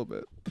stings a little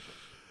bit.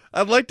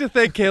 I'd like to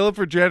thank Caleb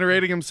for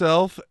generating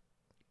himself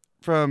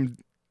an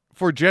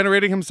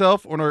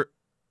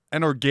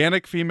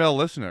organic female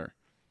listener.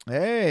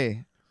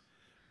 Hey.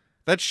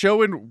 That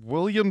show in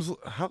Williams,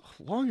 how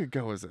long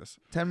ago was this?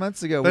 10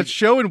 months ago. That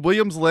show in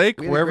Williams Lake,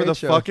 we had a wherever great the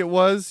show. fuck it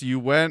was, you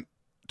went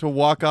to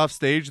walk off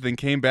stage, then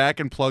came back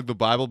and plugged the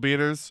Bible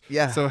beaters.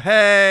 Yeah. So,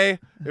 hey,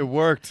 it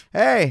worked.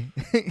 Hey.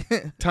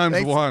 Times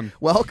Thanks. one.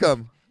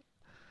 Welcome.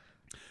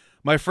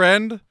 My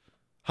friend,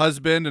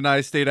 husband, and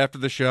I stayed after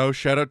the show.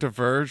 Shout out to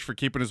Verge for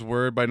keeping his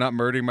word by not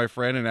murdering my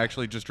friend and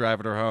actually just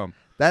driving her home.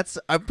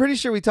 I'm pretty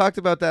sure we talked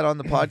about that on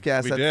the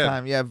podcast We at did. the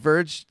time. Yeah,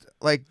 Verge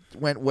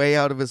went way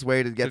out of his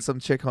way to get some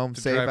chick home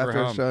safe drive her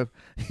after a home. show.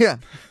 Yeah.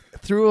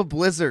 Through a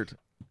blizzard.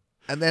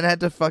 And then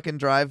had to fucking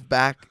drive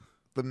back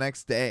the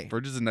next day.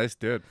 Verge is a nice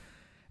dude.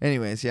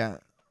 Anyways, yeah.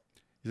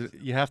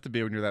 You have to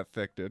be when you're that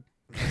thick, dude.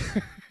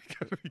 You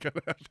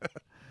gotta have that.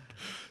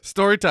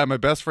 Story time. My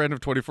best friend of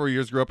 24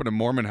 years grew up in a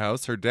Mormon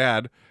house. Her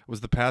dad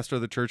was the pastor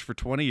of the church for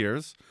 20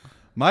 years.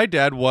 My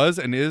dad was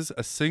and is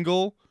a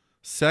single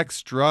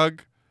sex,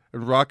 drug,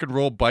 and rock and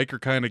roll biker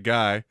kind of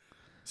guy.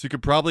 So you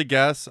could probably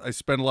guess I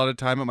spent a lot of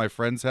time at my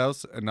friend's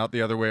house and not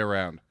the other way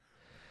around.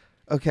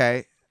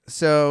 Okay.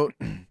 So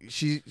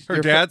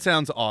Her dad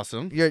sounds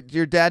awesome.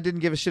 Your dad didn't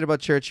give a shit about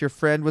church. Your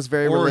friend was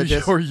very Or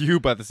religious. you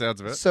by the sounds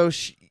of it. So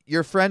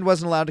your friend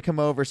wasn't allowed to come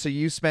over, so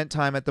you spent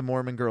time at the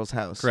Mormon girl's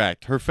house.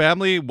 Correct. Her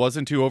family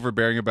wasn't too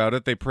overbearing about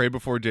it. They prayed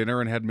before dinner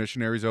and had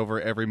missionaries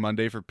over every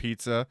Monday for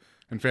pizza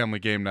and family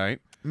game night.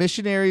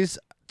 Missionaries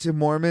to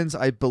Mormons,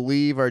 I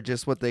believe, are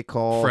just what they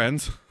call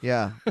Friends.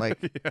 Yeah,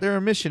 they're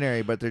a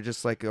missionary, but they're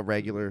just like a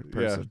regular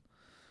person.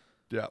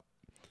 Yeah.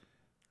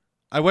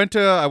 I went to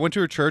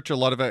her church a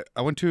lot of it.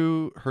 I went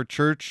to her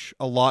church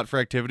a lot for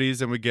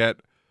activities, and we get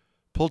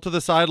pulled to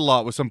the side a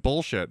lot with some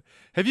bullshit.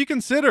 Have you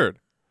considered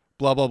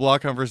blah blah blah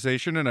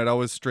conversation? And I'd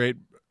always straight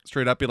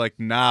up be like,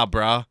 nah,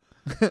 brah.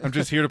 I'm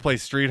just here to play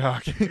street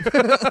hockey.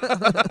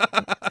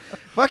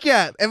 Fuck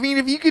yeah. I mean,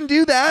 if you can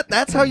do that,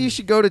 that's how you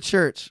should go to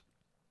church.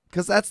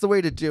 Because that's the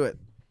way to do it.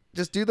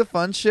 Just do the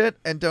fun shit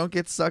and don't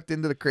get sucked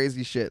into the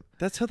crazy shit.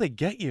 That's how they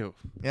get you.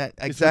 Yeah, It's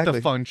with exactly.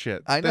 the fun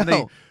shit. I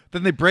know.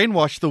 Then they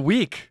brainwash the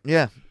weak.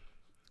 Yeah.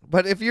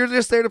 But if you're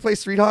just there to play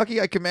street hockey,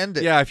 I commend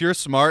it. Yeah, if you're a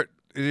smart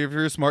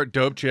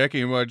dope chick and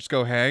you want to just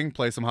go hang,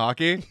 play some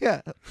hockey,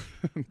 Yeah.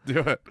 do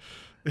it.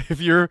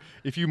 If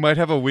you might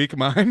have a weak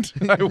mind,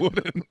 I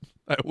wouldn't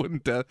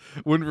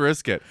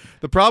risk it.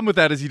 The problem with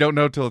that is you don't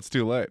know till it's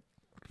too late.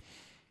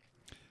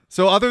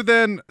 So other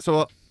than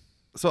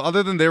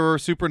they were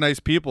super nice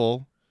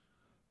people.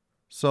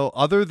 So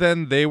other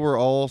than they were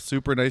all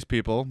super nice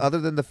people, Other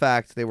than the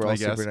fact they were all I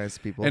guess. super nice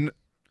people. and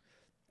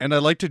I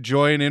like to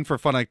join in for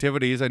fun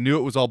activities, I knew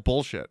it was all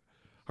bullshit.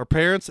 Her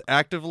parents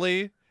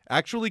actually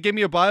gave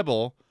me a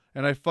Bible,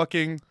 and I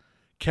fucking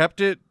kept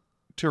it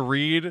to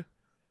read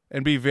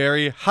and be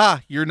very,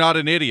 you're not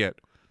an idiot.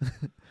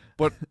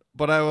 but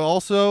I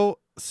also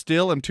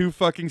still am too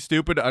fucking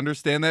stupid to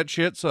understand that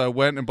shit, so I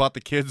went and bought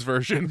the kids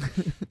version,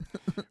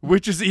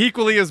 which is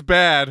equally as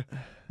bad,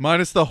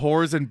 minus the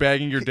whores and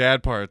bagging your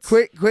dad parts.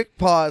 Quick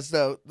pause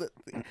though.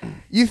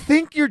 You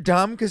think you're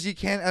dumb because you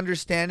can't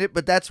understand it,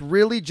 but that's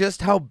really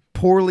just how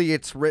poorly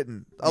it's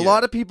written. A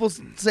lot of people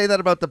say that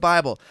about the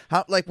Bible.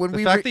 When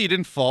The fact that you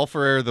didn't fall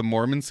for the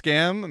Mormon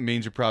scam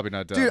means you're probably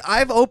not dumb. Dude,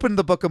 I've opened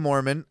the Book of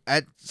Mormon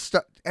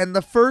and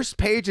the first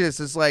pages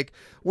is like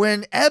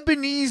when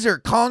Ebenezer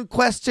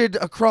conquested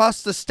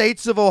across the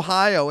states of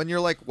Ohio, and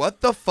you're like,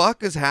 what the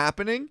fuck is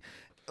happening?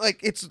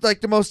 It's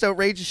like the most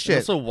outrageous shit.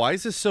 Also, why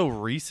is this so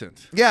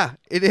recent? Yeah,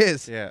 it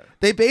is. Yeah.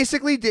 They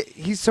basically did.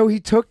 He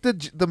took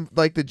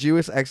the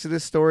Jewish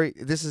Exodus story.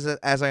 This is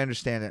as I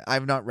understand it.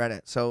 I've not read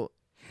it, so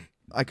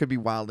I could be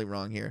wildly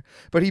wrong here.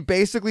 But he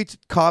basically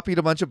copied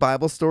a bunch of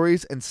Bible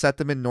stories and set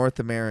them in North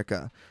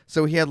America.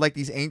 So he had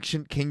these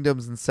ancient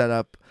kingdoms and set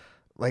up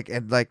Did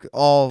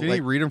he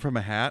read them from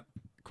a hat?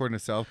 According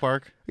to South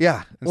Park?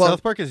 Yeah. And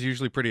South Park is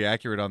usually pretty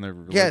accurate on their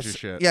religious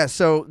shit. Yeah,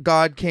 so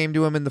God came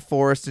to him in the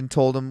forest and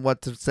told him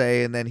what to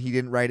say, and then he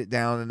didn't write it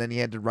down, and then he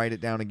had to write it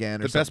down again.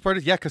 The best part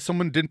is, because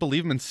someone didn't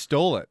believe him and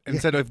stole it and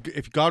said,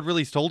 if God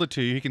really told it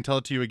to you, he can tell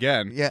it to you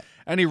again. Yeah.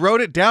 And he wrote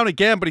it down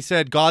again, but he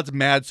said, God's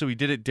mad, so he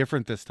did it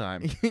different this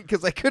time.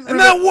 Because I couldn't And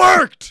that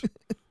worked!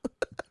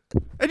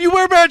 And you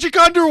wear magic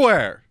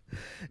underwear!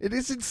 It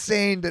is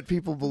insane that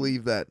people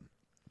believe that.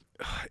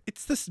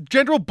 It's this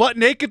general butt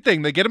naked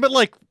thing. They get him at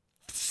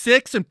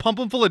 6 and pump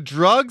them full of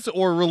drugs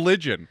or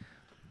religion.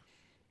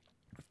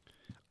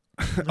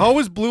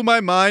 Always blew my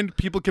mind.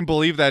 People can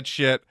believe that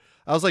shit.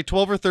 I was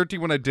 12 or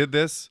 13 when I did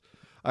this.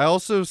 I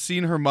also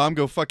seen her mom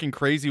go fucking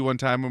crazy one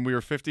time when we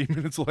were 15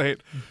 minutes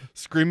late,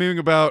 screaming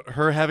about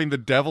her having the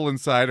devil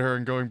inside her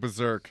and going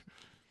berserk.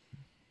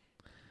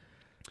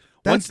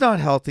 That's not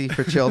healthy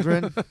for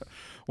children.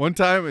 One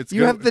time,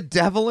 you have the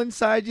devil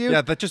inside you?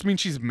 Yeah, that just means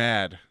she's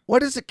mad.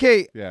 What is it,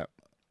 Kate? Yeah.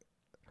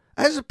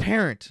 As a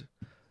parent,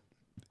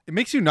 it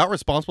makes you not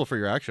responsible for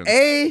your actions.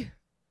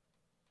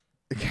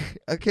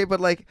 Okay, but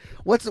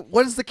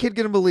what is the kid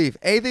gonna believe?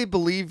 They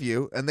believe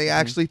you, and they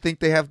actually think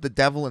they have the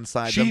devil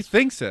inside them. She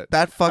thinks it.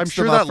 That fucks I'm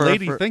sure them up that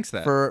lady thinks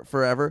that for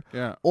forever.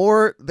 Yeah.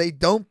 Or they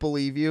don't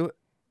believe you.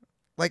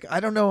 I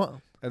don't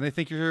know. And they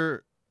think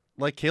you're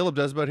like Caleb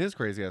does about his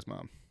crazy ass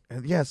mom.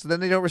 And yeah, so then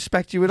they don't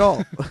respect you at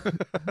all.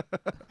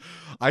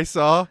 I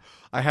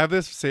have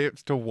this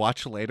saved to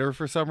watch later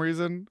for some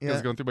reason. I was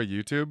Yeah. going through my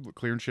YouTube,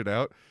 clearing shit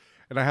out.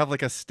 and I have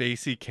like a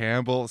Stacey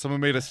Campbell.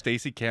 Someone made a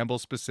Stacey Campbell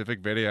specific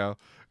video,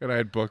 and I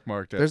had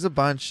bookmarked it. There's a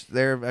bunch.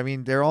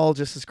 They're all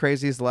just as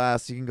crazy as the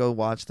last. You can go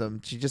watch them.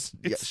 She just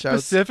it's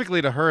shouts.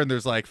 specifically to her, and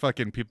there's like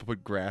fucking people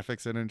put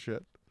graphics in and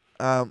shit.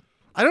 I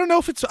don't know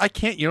if it's. I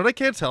can't. You know what I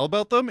can't tell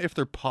about them? If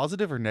they're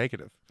positive or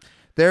negative.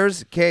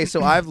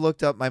 So I've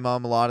looked up my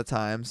mom a lot of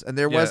times, and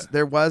there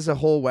was a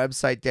whole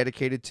website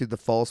dedicated to the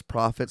false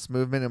prophets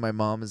movement, and my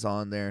mom is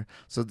on there.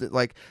 So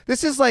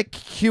this is like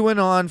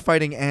QAnon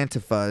fighting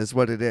Antifa is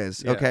what it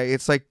is. Yeah. Okay,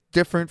 it's like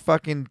different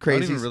fucking crazies. I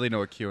don't even really know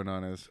what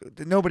QAnon is.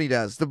 Nobody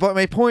does. But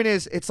my point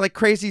is, it's like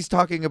crazies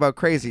talking about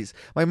crazies.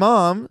 My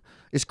mom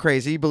is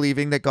crazy,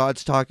 believing that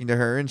God's talking to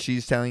her, and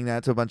she's telling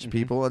that to a bunch of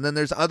people. And then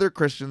there's other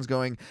Christians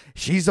going,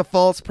 she's a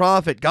false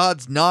prophet.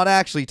 God's not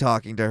actually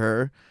talking to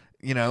her.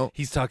 You know,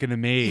 he's talking to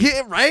me.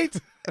 Yeah, right.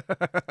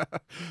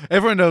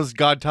 Everyone knows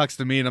God talks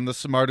to me, and I'm the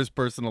smartest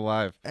person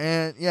alive.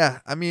 And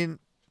yeah, I mean,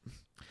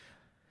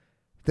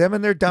 them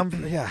and their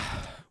dumb. Yeah.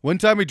 One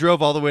time we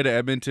drove all the way to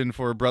Edmonton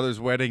for a brother's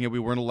wedding, and we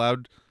weren't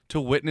allowed to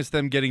witness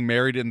them getting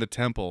married in the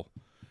temple.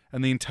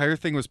 And the entire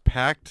thing was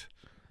packed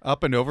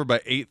up and over by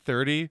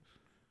 8:30.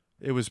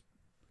 It was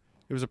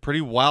a pretty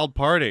wild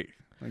party.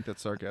 I think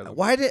that's sarcasm.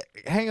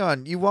 Hang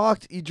on,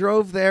 you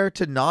drove there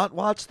to not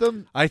watch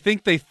them? I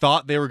think they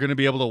thought they were going to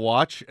be able to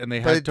watch, and they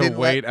had to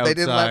wait outside.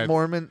 They didn't let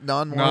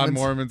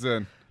non-Mormons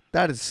in.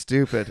 That is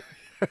stupid.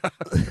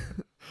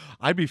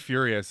 I'd be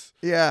furious.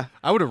 Yeah.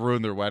 I would have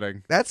ruined their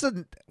wedding. That's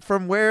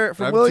from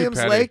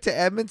Williams Lake to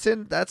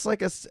Edmonton, that's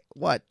like a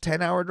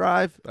 10-hour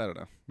drive? I don't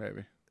know,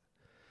 maybe.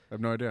 I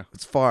have no idea.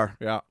 It's far.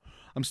 Yeah.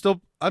 I'm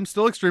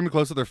still extremely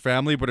close to their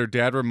family, but her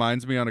dad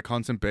reminds me on a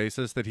constant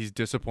basis that he's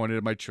disappointed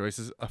in my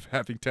choices of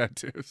having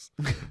tattoos.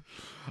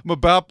 I'm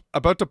about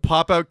to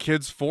pop out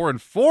kids 4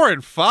 and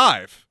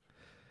 5.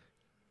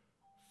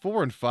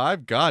 4 and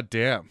 5? God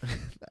damn.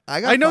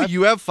 I know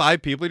you have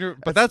 5 people in your,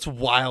 but that's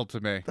wild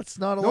to me. That's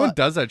not a lot. No one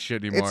does that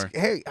shit anymore.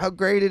 Hey, how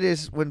great it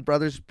is when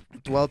brothers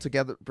dwell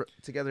together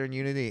in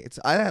unity.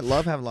 I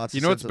love having lots.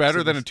 You know what's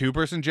better than a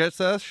 2-person jet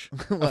sesh? A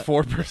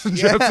 4-person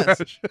yes. jet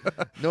sesh.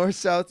 North,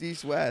 south,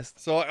 east, west.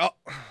 So I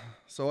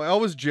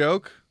always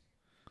joke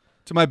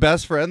to my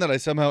best friend that I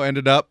somehow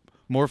ended up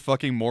more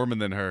fucking Mormon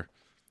than her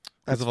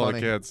because of all the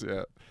kids.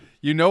 Yeah.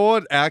 You know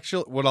what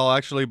I'll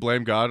actually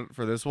blame God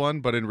for this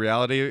one, but in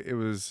reality it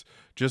was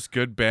just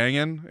good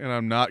banging, and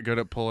I'm not good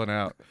at pulling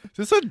out.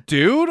 Is this a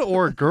dude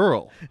or a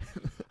girl?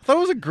 I thought it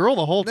was a girl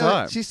the whole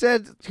time. She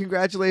said,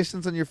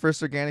 "Congratulations on your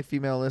first organic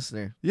female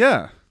listener."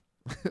 Yeah.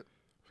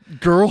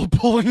 Girl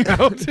pulling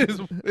out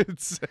is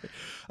insane.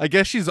 I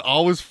guess she's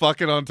always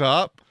fucking on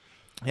top.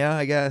 Yeah,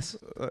 I guess.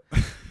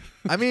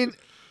 I mean,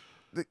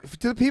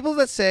 to the people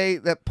that say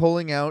that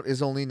pulling out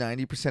is only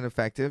 90%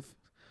 effective,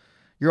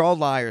 you're all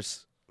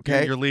liars.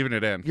 Okay, you're leaving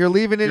it in. You're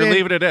leaving it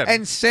in,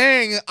 and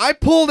saying I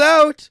pulled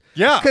out.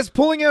 Yeah, because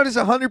pulling out is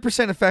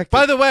 100% effective.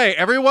 By the way,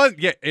 everyone,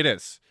 yeah, it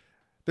is.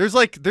 There's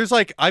like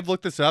I've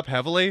looked this up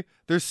heavily.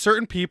 There's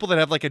certain people that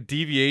have like a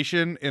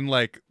deviation in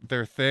like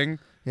their thing.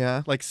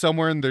 Yeah, like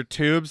somewhere in their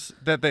tubes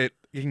that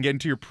you can get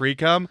into your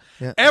pre-cum.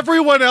 Yeah.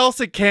 Everyone else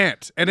it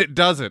can't, and it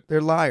doesn't.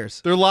 They're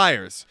liars. They're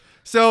liars.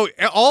 So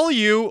all of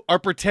you are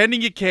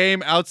pretending you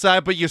came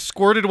outside, but you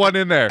squirted one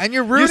in there. And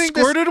you're ruining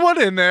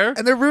one in there.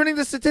 And they're ruining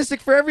the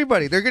statistic for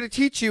everybody. They're going to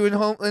teach you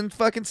in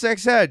fucking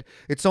sex ed.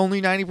 It's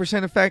only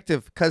 90%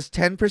 effective because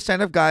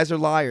 10% of guys are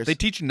liars. They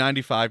teach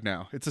 95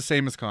 now. It's the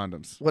same as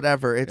condoms.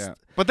 Whatever.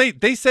 But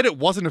they said it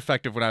wasn't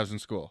effective when I was in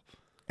school.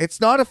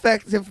 It's not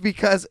effective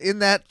because in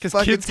that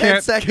fucking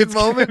 10-second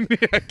moment...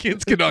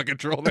 kids cannot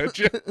control that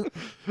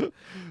shit.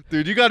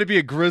 Dude, you got to be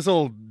a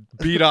grizzled,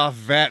 beat-off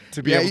vet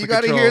to be able to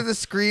control. Yeah, you got to hear the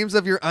screams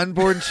of your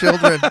unborn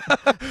children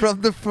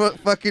from the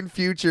fucking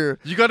future.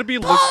 You got to be...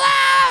 Pull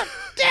out!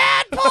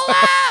 Dad, pull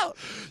out!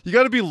 You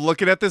got to be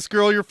looking at this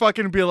girl, you're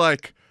fucking be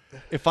like...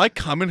 If I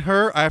come in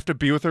her, I have to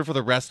be with her for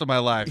the rest of my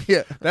life.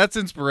 Yeah. That's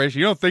inspiration.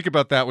 You don't think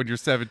about that when you're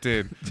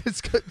 17.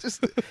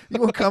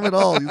 You won't come at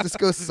all. You just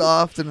go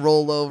soft and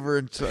roll over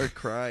and start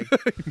crying.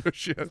 No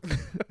shit.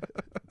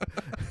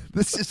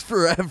 This is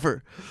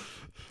forever.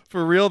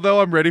 For real,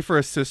 though, I'm ready for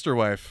a sister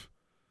wife.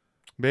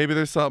 Maybe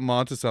there's something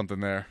onto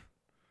something there.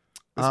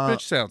 This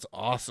bitch sounds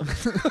awesome.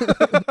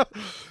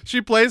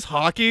 She plays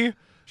hockey.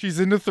 She's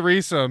into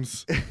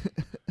threesomes.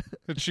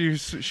 And she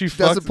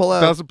doesn't pull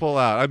out. Doesn't pull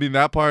out. I mean,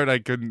 that part I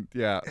couldn't.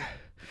 Yeah.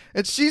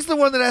 And she's the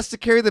one that has to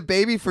carry the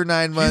baby for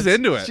 9 months. She's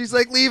into it. She's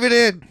like, leave it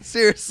in.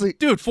 Seriously,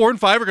 dude. 4 and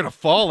 5 are gonna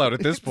fall out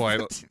at this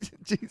point.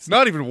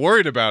 Not even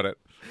worried about it.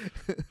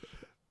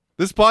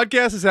 This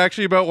podcast is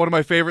actually about one of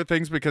my favorite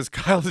things because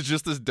Kyle is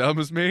just as dumb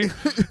as me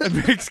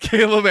and makes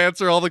Caleb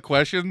answer all the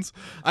questions.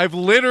 I've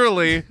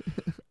literally.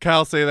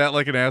 Kyle, say that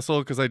like an asshole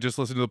because I just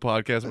listened to the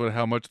podcast about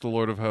how much the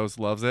Lord of Hosts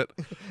loves it.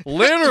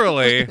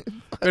 Literally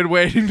been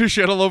waiting to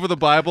shit all over the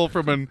Bible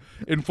from an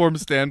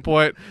informed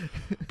standpoint.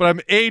 But I'm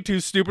A,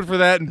 too stupid for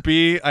that, and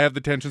B, I have the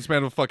attention span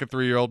of a fucking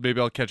 3-year-old. Maybe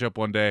I'll catch up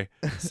one day.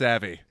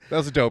 Savvy. That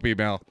was a dope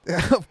email.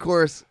 Of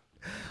course.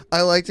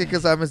 I liked it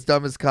because I'm as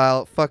dumb as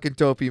Kyle. Fucking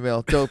dope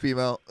email. Dope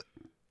email.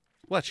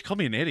 What? She called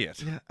me an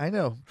idiot. Yeah, I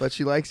know, but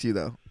she likes you,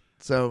 though.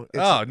 So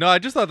it's, Oh no, I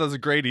just thought that was a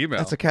great email.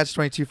 that's a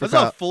catch-22 for That's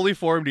Kyle. a fully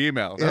formed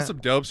email. Yeah. That's some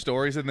dope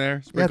stories in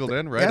there sprinkled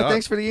in. Right Yeah, on.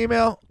 thanks for the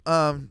email.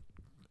 I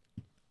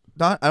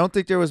don't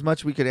think there was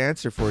much we could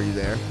answer for you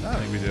there. I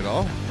think we did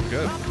all.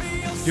 Good.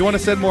 Do you want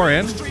to send more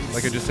in?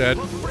 Like I just said,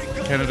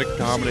 Canada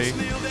Comedy.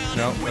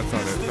 No, that's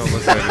not it. Don't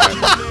listen to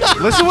that.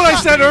 Listen to what I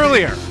said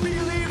earlier.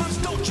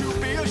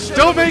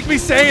 Don't make me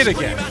say it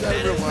again.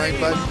 Gotta rewind,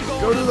 bud.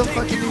 Go to the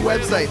fucking new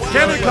website.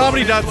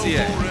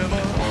 CanadaComedy.ca.